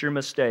your future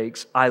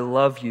mistakes, I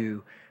love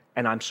you,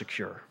 and I'm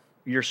secure.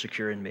 You're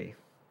secure in me.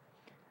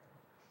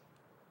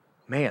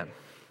 Man,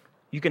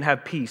 you can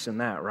have peace in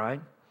that, right?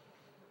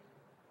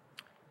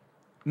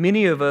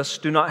 Many of us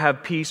do not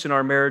have peace in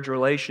our marriage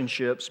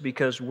relationships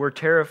because we're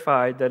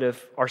terrified that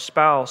if our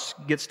spouse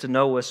gets to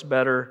know us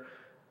better,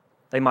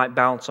 they might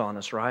bounce on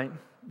us, right?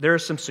 There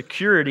is some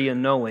security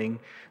in knowing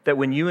that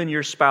when you and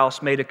your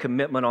spouse made a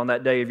commitment on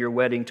that day of your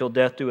wedding, till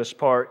death do us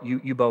part,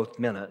 you both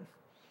meant it.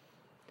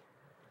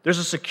 There's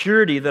a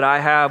security that I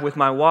have with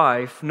my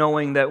wife,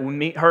 knowing that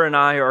her and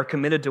I are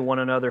committed to one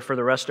another for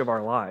the rest of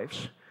our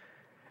lives.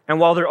 And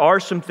while there are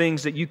some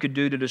things that you could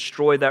do to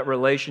destroy that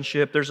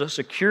relationship, there's a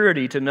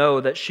security to know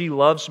that she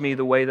loves me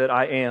the way that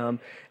I am,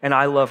 and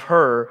I love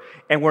her,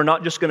 and we're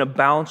not just going to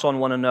bounce on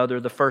one another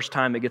the first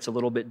time it gets a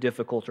little bit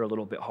difficult or a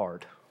little bit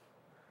hard.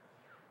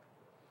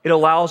 It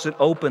allows an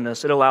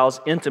openness. It allows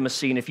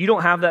intimacy. And if you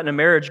don't have that in a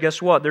marriage,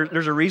 guess what?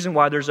 There's a reason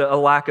why there's a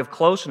lack of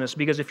closeness.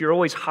 Because if you're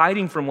always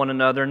hiding from one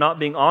another, not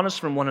being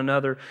honest from one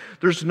another,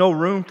 there's no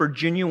room for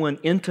genuine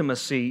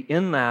intimacy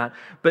in that.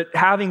 But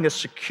having a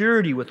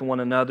security with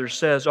one another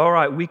says, all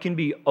right, we can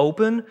be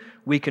open,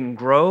 we can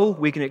grow,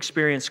 we can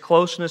experience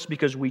closeness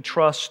because we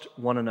trust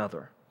one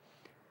another.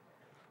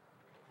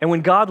 And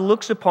when God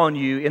looks upon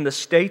you in the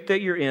state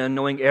that you're in,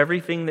 knowing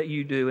everything that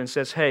you do, and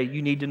says, hey,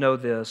 you need to know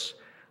this,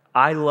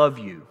 I love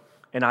you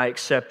and I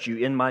accept you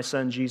in my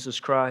Son,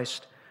 Jesus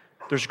Christ,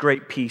 there's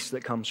great peace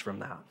that comes from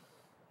that.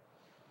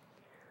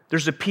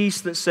 There's a peace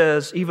that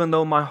says, even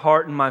though my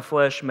heart and my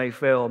flesh may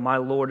fail, my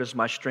Lord is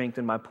my strength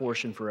and my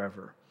portion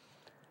forever.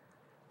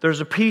 There's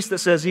a peace that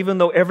says, even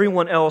though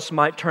everyone else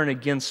might turn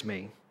against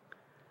me,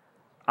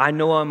 I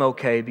know I'm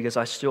okay because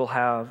I still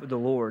have the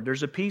Lord.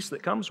 There's a peace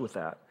that comes with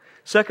that.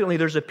 Secondly,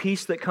 there's a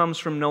peace that comes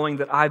from knowing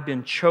that I've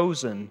been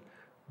chosen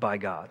by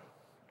God.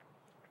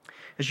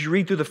 As you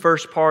read through the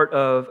first part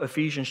of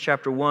Ephesians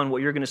chapter 1,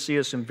 what you're going to see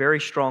is some very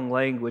strong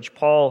language.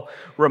 Paul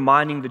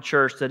reminding the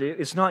church that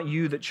it's not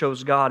you that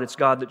chose God, it's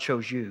God that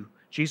chose you.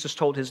 Jesus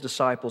told his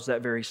disciples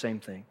that very same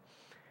thing.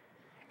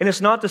 And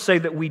it's not to say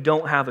that we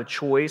don't have a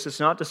choice. It's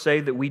not to say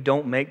that we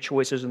don't make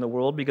choices in the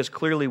world, because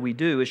clearly we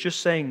do. It's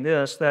just saying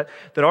this, that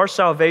our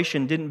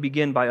salvation didn't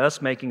begin by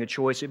us making a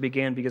choice. It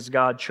began because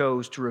God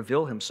chose to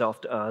reveal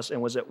himself to us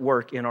and was at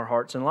work in our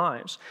hearts and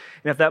lives.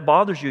 And if that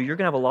bothers you, you're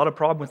going to have a lot of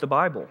problem with the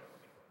Bible.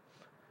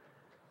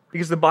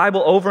 Because the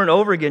Bible over and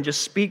over again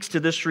just speaks to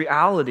this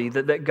reality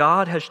that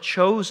God has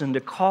chosen to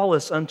call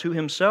us unto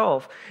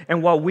himself.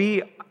 And while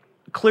we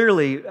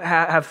clearly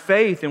have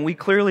faith and we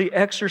clearly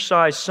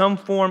exercise some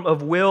form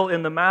of will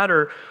in the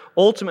matter,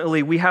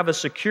 ultimately we have a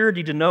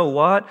security to know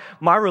what?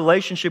 My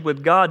relationship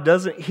with God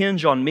doesn't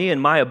hinge on me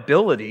and my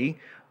ability.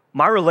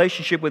 My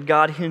relationship with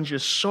God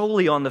hinges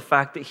solely on the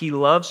fact that he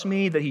loves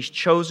me, that he's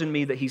chosen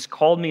me, that he's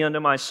called me unto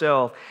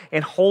myself,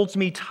 and holds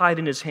me tight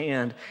in his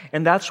hand.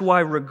 And that's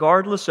why,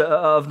 regardless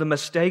of the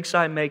mistakes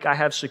I make, I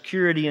have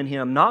security in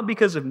him, not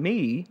because of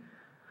me,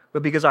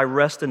 but because I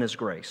rest in his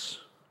grace.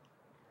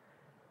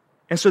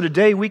 And so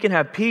today we can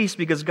have peace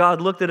because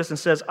God looked at us and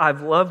says,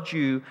 I've loved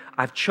you,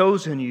 I've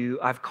chosen you,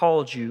 I've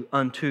called you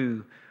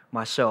unto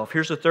myself.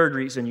 Here's the third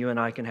reason you and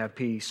I can have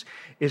peace,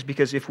 is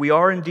because if we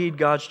are indeed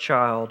God's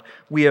child,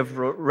 we have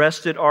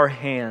rested our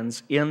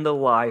hands in the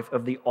life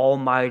of the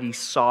almighty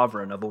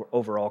sovereign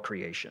over all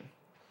creation.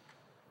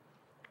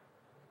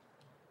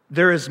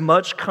 There is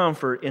much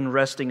comfort in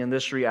resting in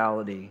this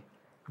reality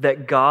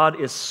that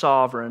God is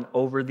sovereign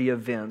over the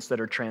events that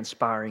are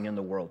transpiring in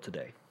the world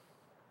today.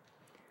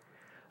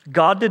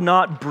 God did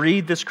not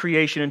breathe this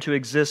creation into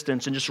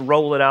existence and just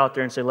roll it out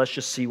there and say, let's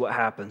just see what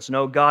happens.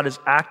 No, God is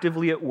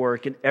actively at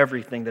work in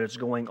everything that is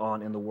going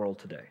on in the world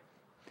today.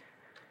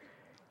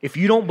 If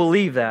you don't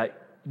believe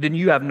that, then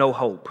you have no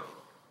hope.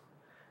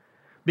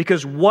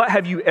 Because what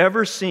have you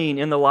ever seen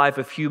in the life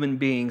of human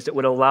beings that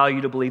would allow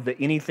you to believe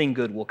that anything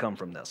good will come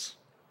from this?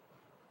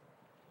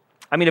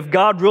 I mean, if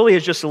God really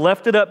has just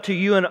left it up to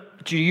you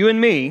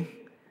and me,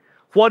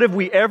 what have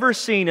we ever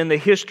seen in the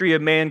history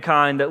of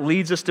mankind that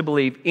leads us to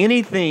believe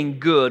anything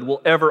good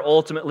will ever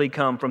ultimately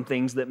come from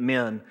things that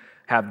men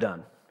have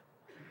done?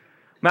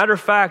 Matter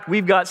of fact,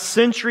 we've got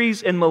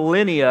centuries and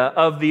millennia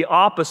of the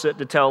opposite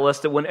to tell us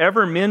that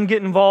whenever men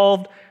get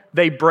involved,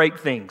 they break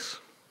things.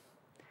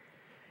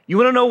 You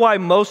want to know why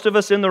most of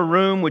us in the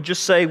room would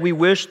just say we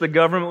wish the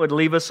government would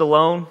leave us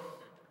alone?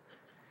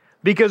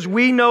 Because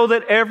we know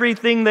that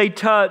everything they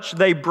touch,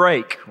 they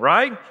break,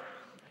 right?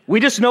 We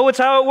just know it's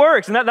how it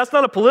works. And that's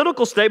not a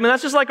political statement.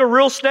 That's just like a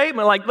real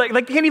statement. Like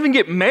they can't even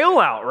get mail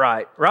out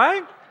right?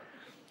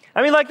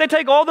 I mean, like they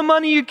take all the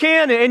money you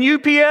can, and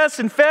UPS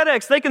and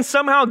FedEx, they can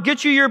somehow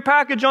get you your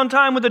package on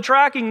time with a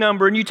tracking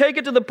number, and you take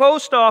it to the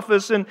post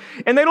office, and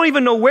they don't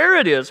even know where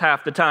it is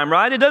half the time,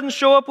 right? It doesn't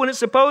show up when it's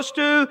supposed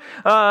to,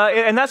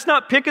 and that's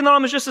not picking on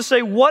them. It's just to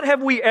say, what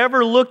have we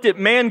ever looked at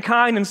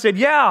mankind and said,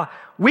 yeah,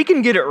 we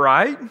can get it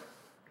right?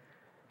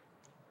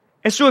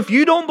 And so if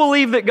you don't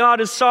believe that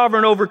God is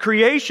sovereign over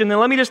creation, then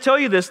let me just tell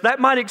you this, that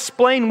might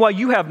explain why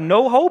you have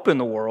no hope in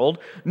the world,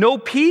 no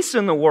peace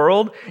in the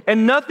world,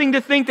 and nothing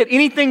to think that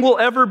anything will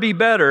ever be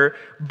better.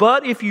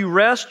 But if you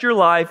rest your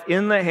life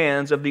in the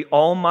hands of the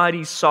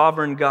almighty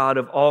sovereign God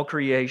of all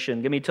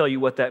creation, let me tell you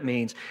what that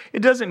means. It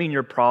doesn't mean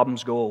your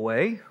problems go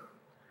away.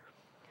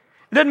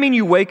 It doesn't mean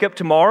you wake up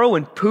tomorrow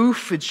and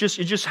poof, it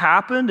just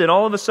happened and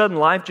all of a sudden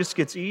life just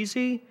gets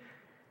easy.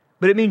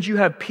 But it means you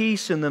have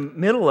peace in the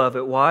middle of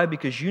it. Why?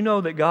 Because you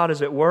know that God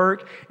is at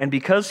work, and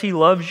because He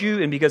loves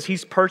you, and because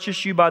He's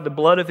purchased you by the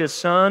blood of His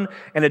Son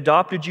and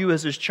adopted you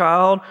as His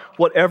child,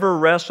 whatever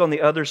rests on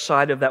the other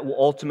side of that will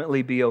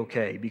ultimately be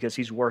okay because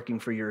He's working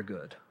for your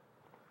good.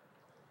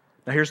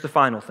 Now here's the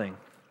final thing.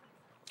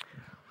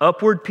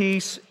 Upward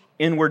peace,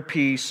 inward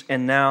peace,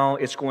 and now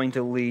it's going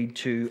to lead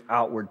to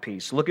outward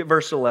peace. Look at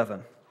verse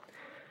 11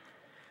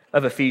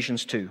 of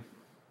Ephesians 2.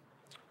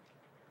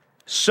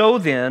 So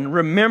then,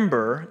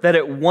 remember that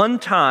at one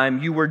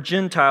time you were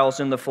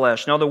Gentiles in the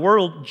flesh. Now, the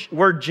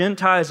word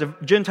Gentile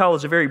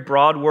is a very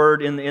broad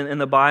word in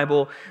the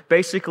Bible.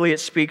 Basically,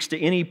 it speaks to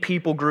any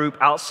people group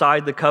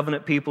outside the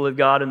covenant people of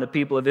God and the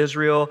people of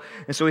Israel.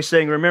 And so he's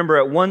saying, remember,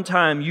 at one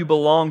time you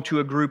belonged to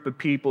a group of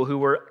people who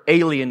were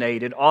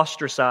alienated,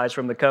 ostracized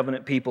from the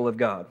covenant people of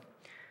God.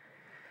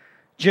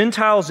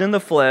 Gentiles in the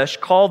flesh,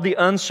 called the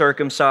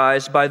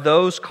uncircumcised by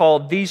those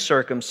called the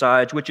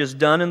circumcised, which is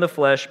done in the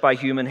flesh by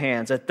human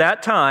hands. At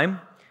that time,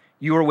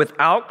 you were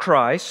without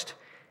Christ,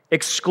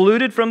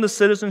 excluded from the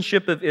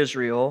citizenship of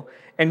Israel,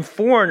 and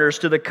foreigners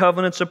to the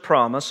covenants of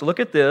promise. Look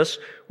at this,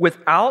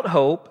 without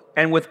hope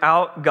and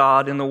without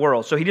God in the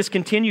world. So he just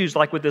continues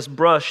like with this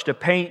brush to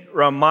paint a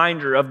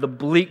reminder of the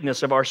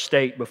bleakness of our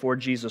state before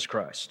Jesus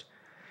Christ.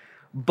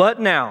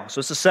 But now, so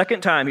it's the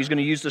second time he's going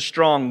to use the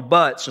strong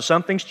but, so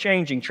something's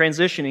changing,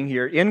 transitioning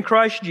here. In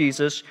Christ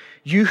Jesus,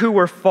 you who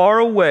were far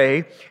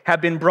away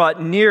have been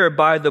brought near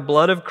by the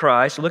blood of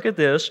Christ. Look at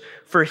this.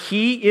 For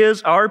He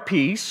is our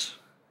peace,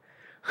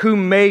 who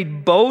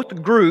made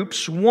both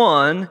groups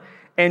one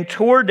and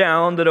tore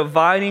down the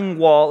dividing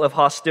wall of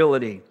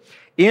hostility.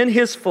 In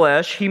His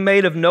flesh, He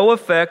made of no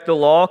effect the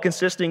law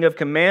consisting of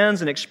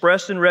commands and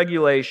expressed in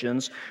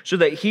regulations, so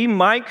that He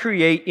might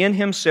create in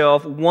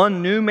Himself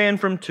one new man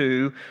from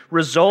two,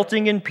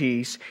 resulting in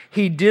peace.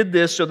 He did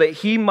this so that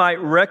He might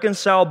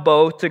reconcile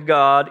both to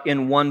God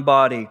in one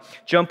body.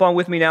 Jump on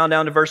with me now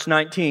down to verse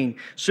 19.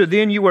 So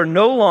then you are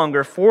no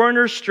longer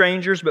foreigners,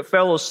 strangers, but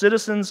fellow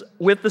citizens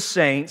with the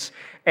saints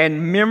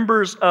and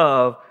members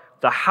of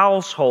the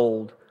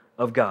household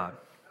of God.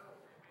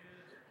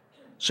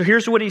 So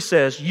here's what he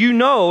says. You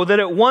know that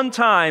at one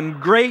time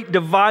great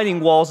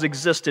dividing walls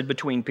existed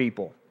between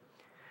people.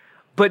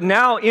 But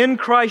now in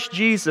Christ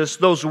Jesus,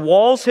 those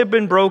walls have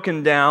been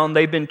broken down.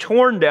 They've been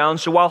torn down.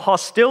 So while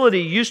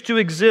hostility used to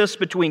exist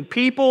between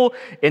people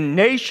and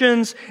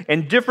nations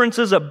and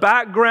differences of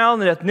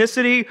background and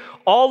ethnicity,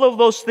 all of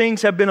those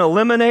things have been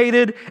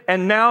eliminated.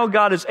 And now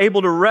God is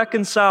able to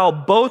reconcile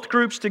both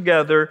groups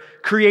together,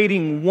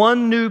 creating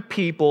one new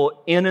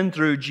people in and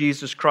through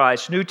Jesus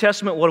Christ. New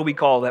Testament, what do we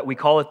call that? We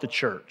call it the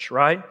church,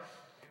 right?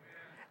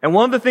 And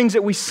one of the things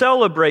that we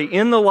celebrate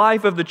in the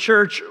life of the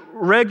church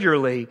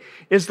regularly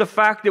is the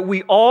fact that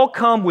we all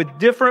come with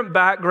different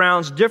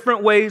backgrounds,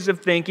 different ways of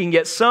thinking,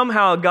 yet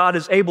somehow God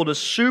is able to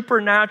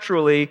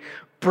supernaturally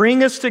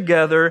bring us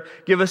together,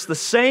 give us the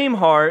same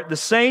heart, the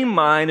same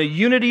mind, a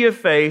unity of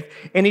faith,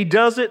 and He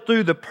does it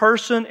through the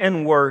person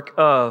and work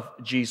of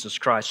Jesus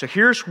Christ. So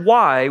here's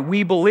why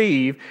we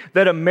believe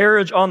that a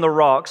marriage on the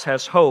rocks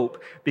has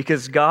hope,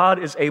 because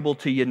God is able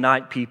to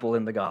unite people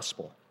in the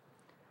gospel.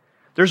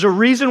 There's a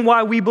reason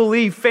why we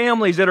believe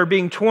families that are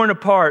being torn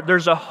apart,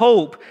 there's a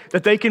hope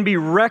that they can be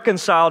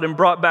reconciled and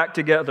brought back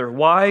together.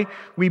 Why?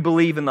 We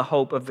believe in the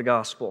hope of the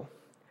gospel.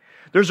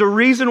 There's a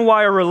reason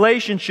why a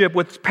relationship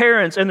with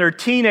parents and their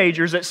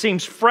teenagers that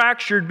seems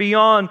fractured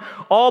beyond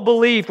all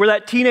belief, where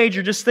that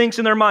teenager just thinks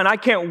in their mind, I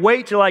can't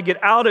wait till I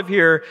get out of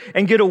here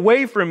and get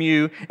away from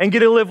you and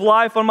get to live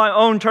life on my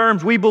own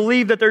terms. We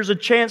believe that there's a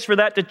chance for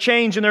that to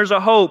change and there's a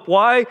hope.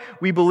 Why?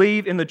 We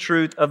believe in the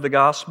truth of the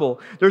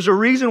gospel. There's a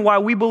reason why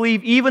we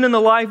believe even in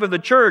the life of the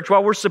church,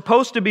 while we're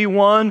supposed to be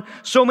one,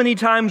 so many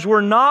times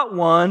we're not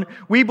one.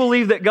 We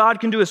believe that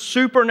God can do a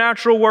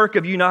supernatural work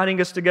of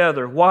uniting us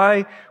together.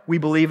 Why? We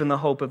believe in the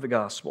hope of the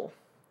gospel.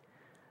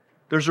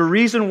 There's a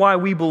reason why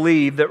we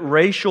believe that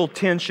racial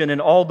tension and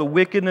all the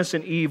wickedness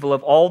and evil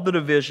of all the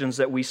divisions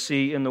that we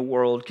see in the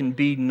world can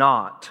be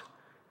not,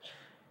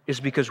 is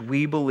because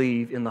we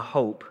believe in the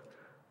hope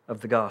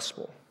of the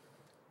gospel.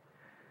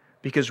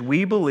 Because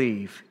we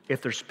believe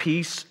if there's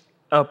peace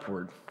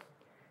upward,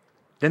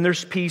 then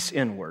there's peace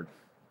inward.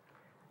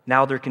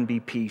 Now there can be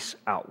peace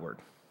outward.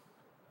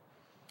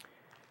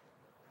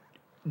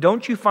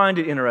 Don't you find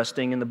it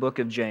interesting in the book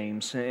of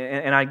James,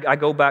 and I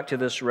go back to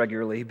this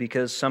regularly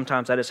because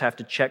sometimes I just have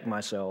to check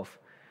myself,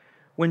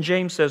 when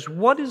James says,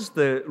 what is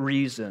the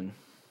reason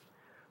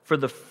for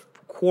the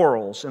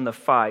quarrels and the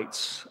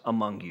fights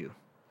among you?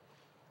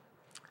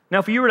 Now,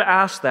 if you were to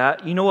ask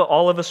that, you know what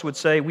all of us would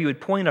say? We would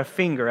point a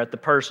finger at the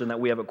person that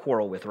we have a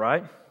quarrel with,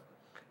 right?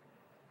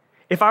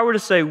 If I were to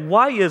say,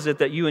 why is it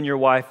that you and your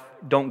wife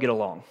don't get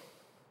along?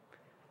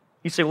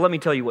 You'd say, well, let me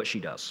tell you what she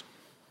does.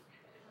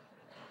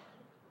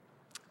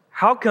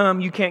 How come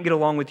you can't get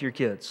along with your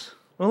kids?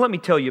 Well, let me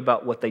tell you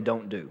about what they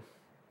don't do.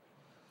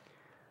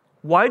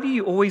 Why do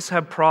you always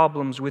have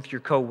problems with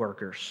your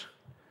coworkers?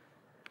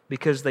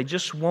 Because they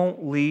just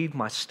won't leave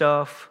my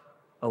stuff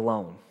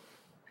alone.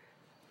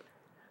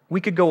 We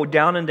could go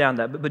down and down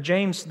that, but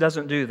James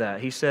doesn't do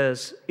that. He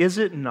says, is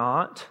it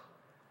not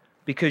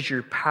because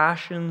your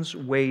passions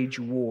wage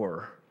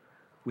war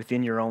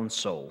within your own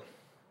soul?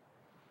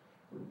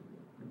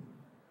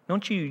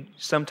 Don't you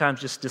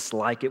sometimes just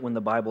dislike it when the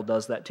Bible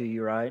does that to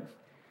you, right?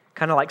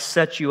 Kind of like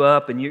sets you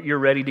up and you're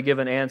ready to give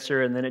an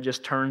answer and then it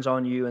just turns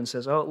on you and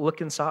says, oh,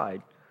 look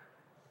inside.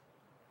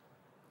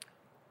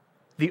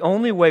 The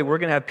only way we're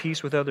going to have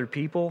peace with other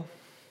people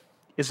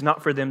is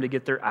not for them to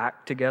get their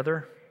act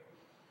together,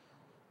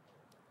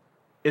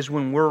 is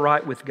when we're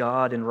right with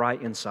God and right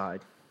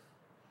inside.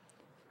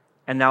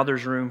 And now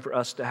there's room for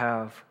us to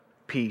have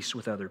peace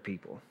with other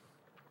people.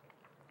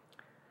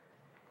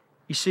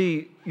 You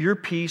see, your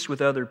peace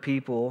with other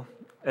people,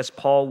 as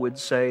Paul would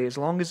say, as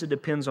long as it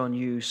depends on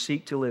you,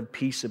 seek to live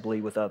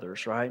peaceably with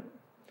others, right?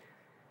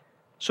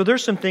 So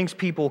there's some things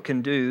people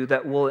can do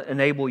that will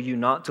enable you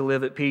not to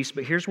live at peace,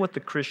 but here's what the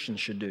Christian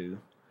should do.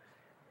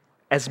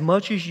 As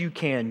much as you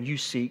can, you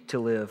seek to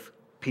live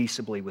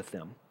peaceably with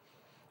them.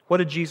 What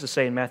did Jesus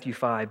say in Matthew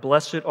 5?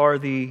 Blessed are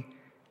the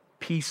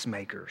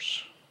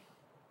peacemakers.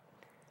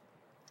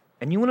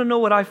 And you want to know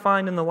what I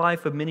find in the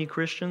life of many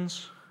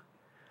Christians?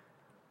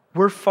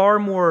 We're far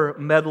more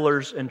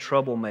meddlers and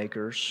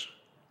troublemakers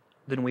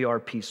than we are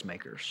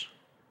peacemakers.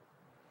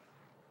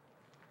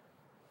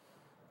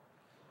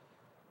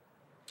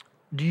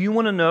 Do you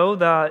want to know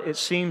that it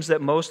seems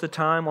that most of the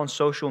time on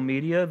social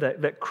media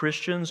that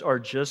Christians are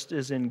just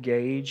as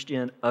engaged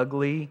in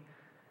ugly,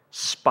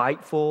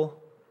 spiteful,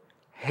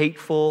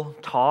 hateful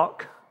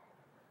talk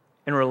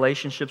and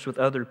relationships with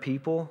other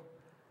people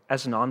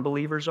as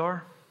non-believers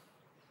are?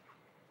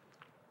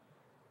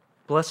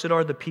 Blessed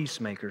are the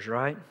peacemakers,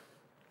 right?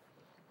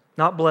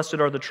 Not blessed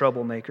are the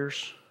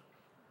troublemakers.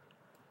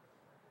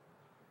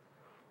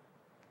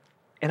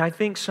 And I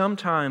think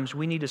sometimes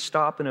we need to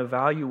stop and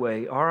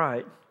evaluate, all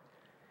right,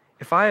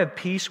 if I have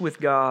peace with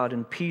God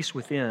and peace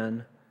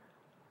within,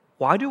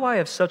 why do I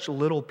have such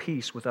little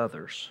peace with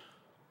others?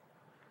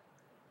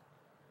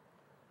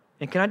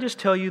 And can I just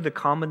tell you the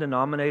common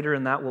denominator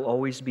in that will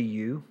always be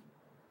you?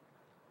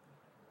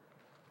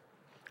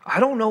 I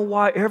don't know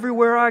why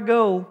everywhere I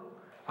go,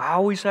 I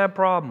always have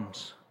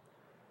problems.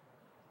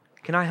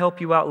 Can I help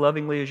you out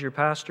lovingly as your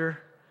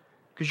pastor?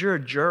 Because you're a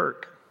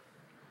jerk.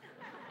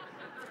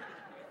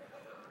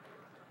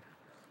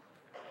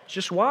 It's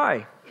just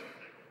why.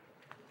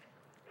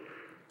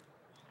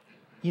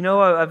 You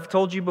know, I've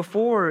told you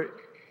before,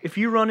 if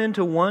you run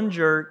into one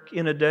jerk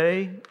in a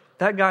day,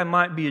 that guy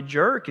might be a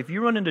jerk. If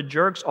you run into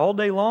jerks all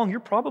day long,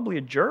 you're probably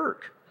a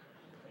jerk.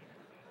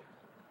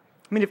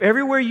 I mean, if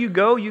everywhere you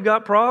go, you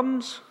got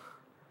problems,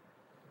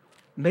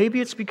 maybe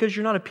it's because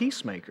you're not a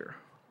peacemaker.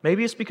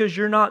 Maybe it's because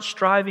you're not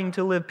striving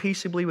to live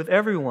peaceably with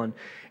everyone.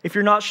 If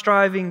you're not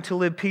striving to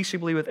live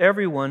peaceably with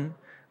everyone,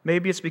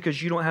 maybe it's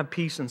because you don't have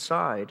peace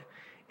inside.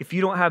 If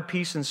you don't have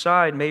peace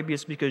inside, maybe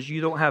it's because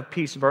you don't have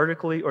peace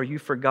vertically or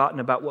you've forgotten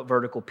about what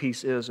vertical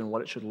peace is and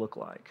what it should look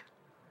like.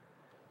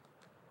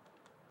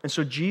 And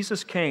so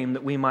Jesus came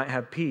that we might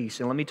have peace.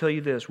 And let me tell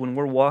you this, when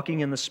we're walking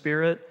in the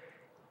Spirit,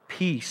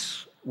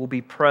 peace will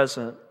be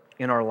present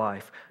in our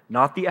life.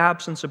 Not the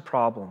absence of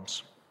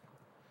problems,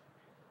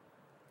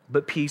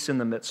 but peace in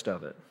the midst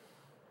of it.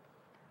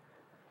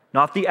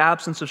 Not the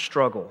absence of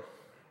struggle,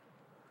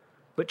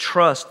 but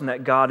trust in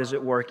that God is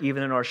at work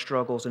even in our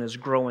struggles and is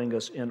growing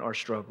us in our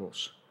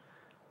struggles.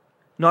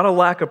 Not a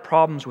lack of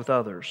problems with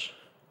others,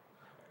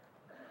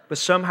 but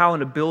somehow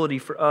an ability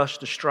for us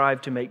to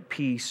strive to make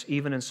peace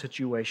even in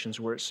situations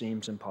where it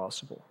seems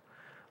impossible.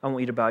 I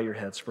want you to bow your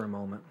heads for a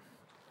moment.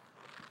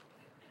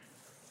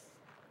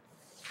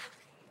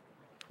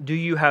 Do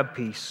you have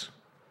peace?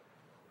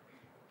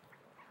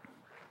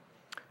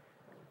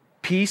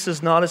 Peace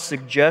is not a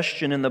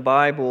suggestion in the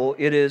Bible,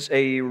 it is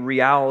a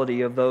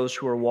reality of those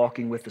who are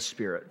walking with the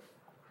Spirit.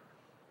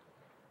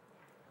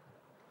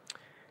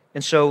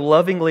 And so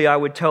lovingly, I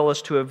would tell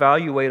us to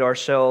evaluate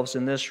ourselves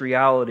in this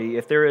reality.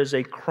 If there is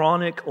a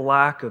chronic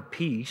lack of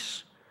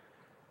peace,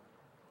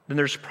 then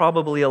there's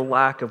probably a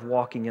lack of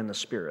walking in the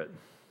Spirit.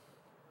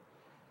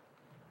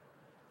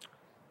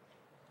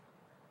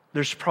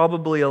 There's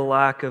probably a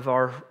lack of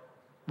our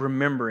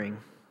remembering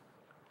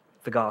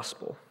the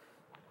gospel,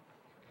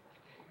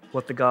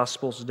 what the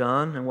gospel's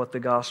done and what the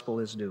gospel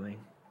is doing.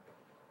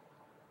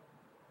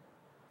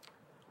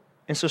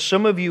 And so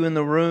some of you in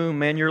the room,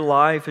 man, your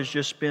life has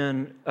just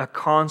been a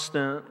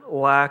constant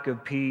lack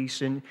of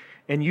peace, and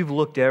you've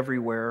looked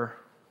everywhere.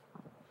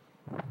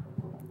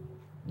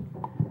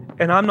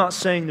 And I'm not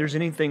saying there's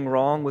anything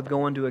wrong with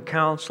going to a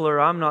counselor.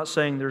 I'm not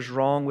saying there's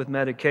wrong with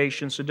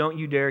medication, so don't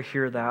you dare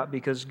hear that,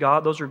 because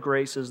God, those are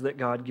graces that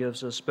God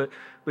gives us. But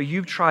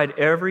you've tried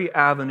every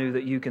avenue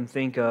that you can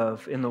think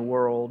of in the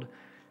world,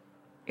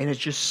 and it's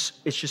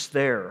just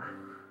there.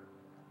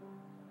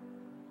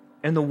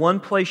 And the one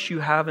place you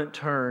haven't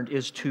turned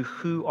is to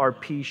who our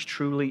peace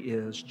truly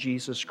is,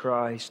 Jesus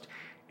Christ.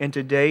 And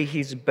today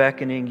He's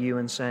beckoning you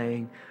and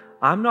saying,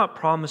 I'm not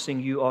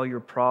promising you all your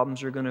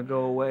problems are going to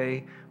go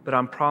away, but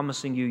I'm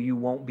promising you, you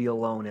won't be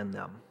alone in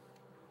them.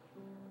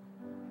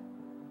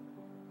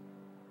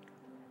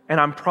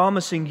 And I'm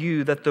promising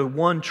you that the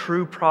one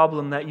true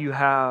problem that you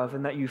have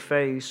and that you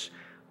face,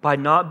 by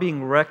not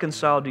being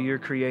reconciled to your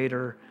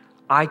Creator,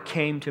 I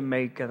came to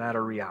make that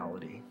a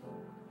reality.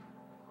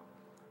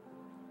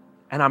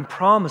 And I'm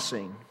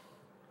promising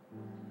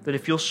that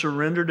if you'll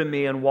surrender to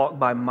me and walk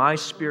by my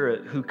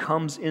Spirit who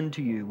comes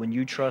into you when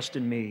you trust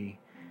in me,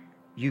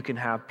 you can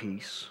have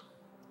peace.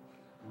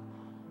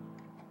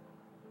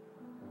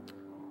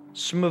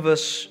 Some of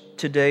us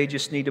today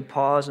just need to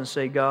pause and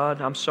say,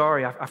 God, I'm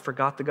sorry, I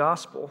forgot the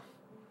gospel.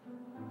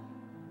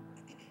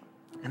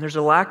 And there's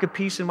a lack of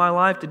peace in my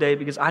life today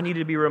because I need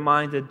to be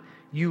reminded,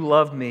 you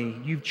love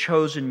me, you've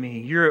chosen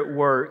me, you're at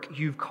work,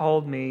 you've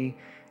called me.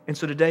 And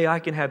so today I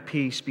can have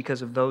peace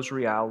because of those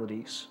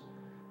realities.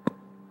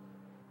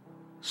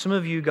 Some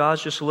of you,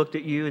 God's just looked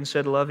at you and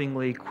said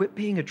lovingly, quit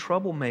being a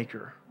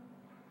troublemaker.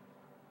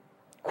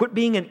 Quit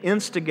being an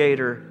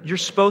instigator. You're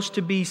supposed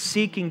to be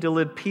seeking to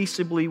live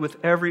peaceably with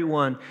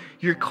everyone.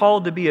 You're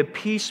called to be a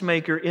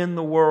peacemaker in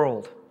the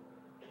world.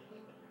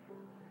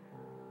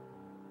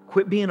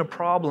 Quit being a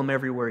problem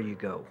everywhere you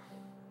go.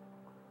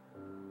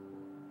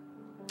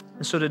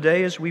 And so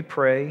today as we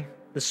pray,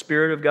 the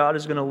Spirit of God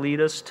is going to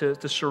lead us to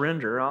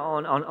surrender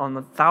on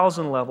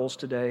 1,000 levels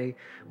today,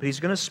 but He's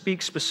going to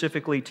speak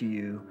specifically to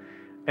you.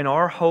 And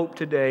our hope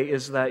today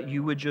is that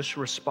you would just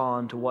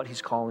respond to what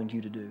He's calling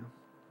you to do.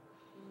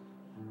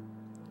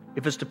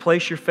 If it's to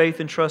place your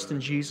faith and trust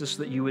in Jesus,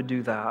 that you would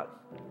do that.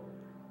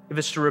 If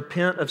it's to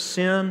repent of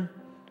sin,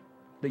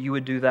 that you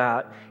would do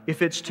that.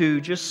 If it's to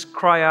just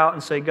cry out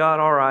and say, God,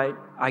 all right,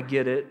 I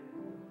get it.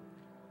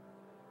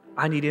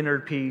 I need inner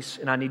peace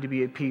and I need to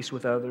be at peace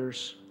with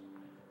others,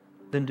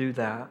 then do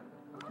that.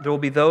 There will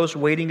be those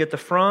waiting at the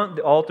front.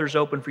 The altar's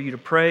open for you to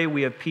pray.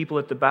 We have people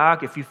at the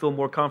back. If you feel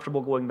more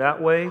comfortable going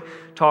that way,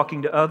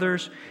 talking to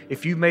others.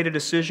 If you've made a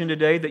decision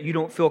today that you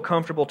don't feel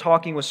comfortable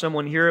talking with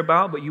someone here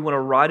about, but you want to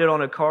write it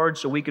on a card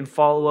so we can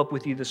follow up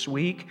with you this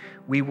week,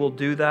 we will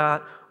do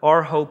that.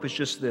 Our hope is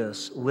just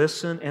this: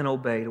 listen and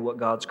obey to what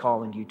God's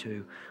calling you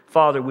to.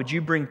 Father, would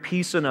you bring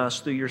peace in us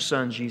through your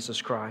Son,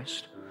 Jesus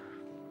Christ?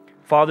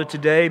 Father,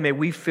 today may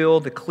we feel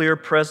the clear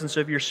presence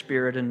of your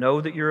Spirit and know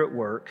that you're at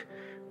work.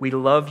 We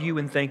love you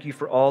and thank you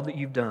for all that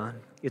you've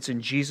done. It's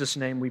in Jesus'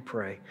 name we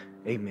pray.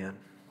 Amen.